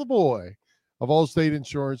 and Dave LeBoy of Allstate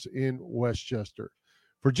Insurance in Westchester.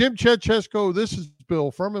 For Jim Chetchesko, this is Bill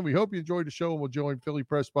Furman. We hope you enjoyed the show, and we'll join Philly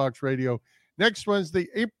Pressbox Radio next Wednesday,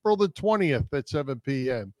 April the 20th at 7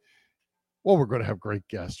 p.m. Well, we're going to have great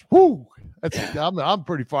guests. Woo! I'm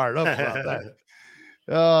pretty fired up about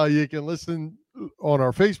that. You can listen on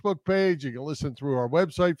our Facebook page. You can listen through our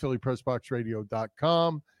website,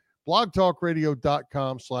 phillypressboxradio.com,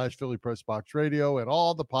 blogtalkradio.com/phillypressboxradio, and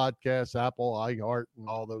all the podcasts, Apple, iHeart, and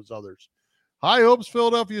all those others. High hopes,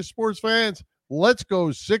 Philadelphia sports fans. Let's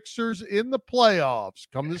go Sixers in the playoffs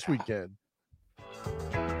come this weekend.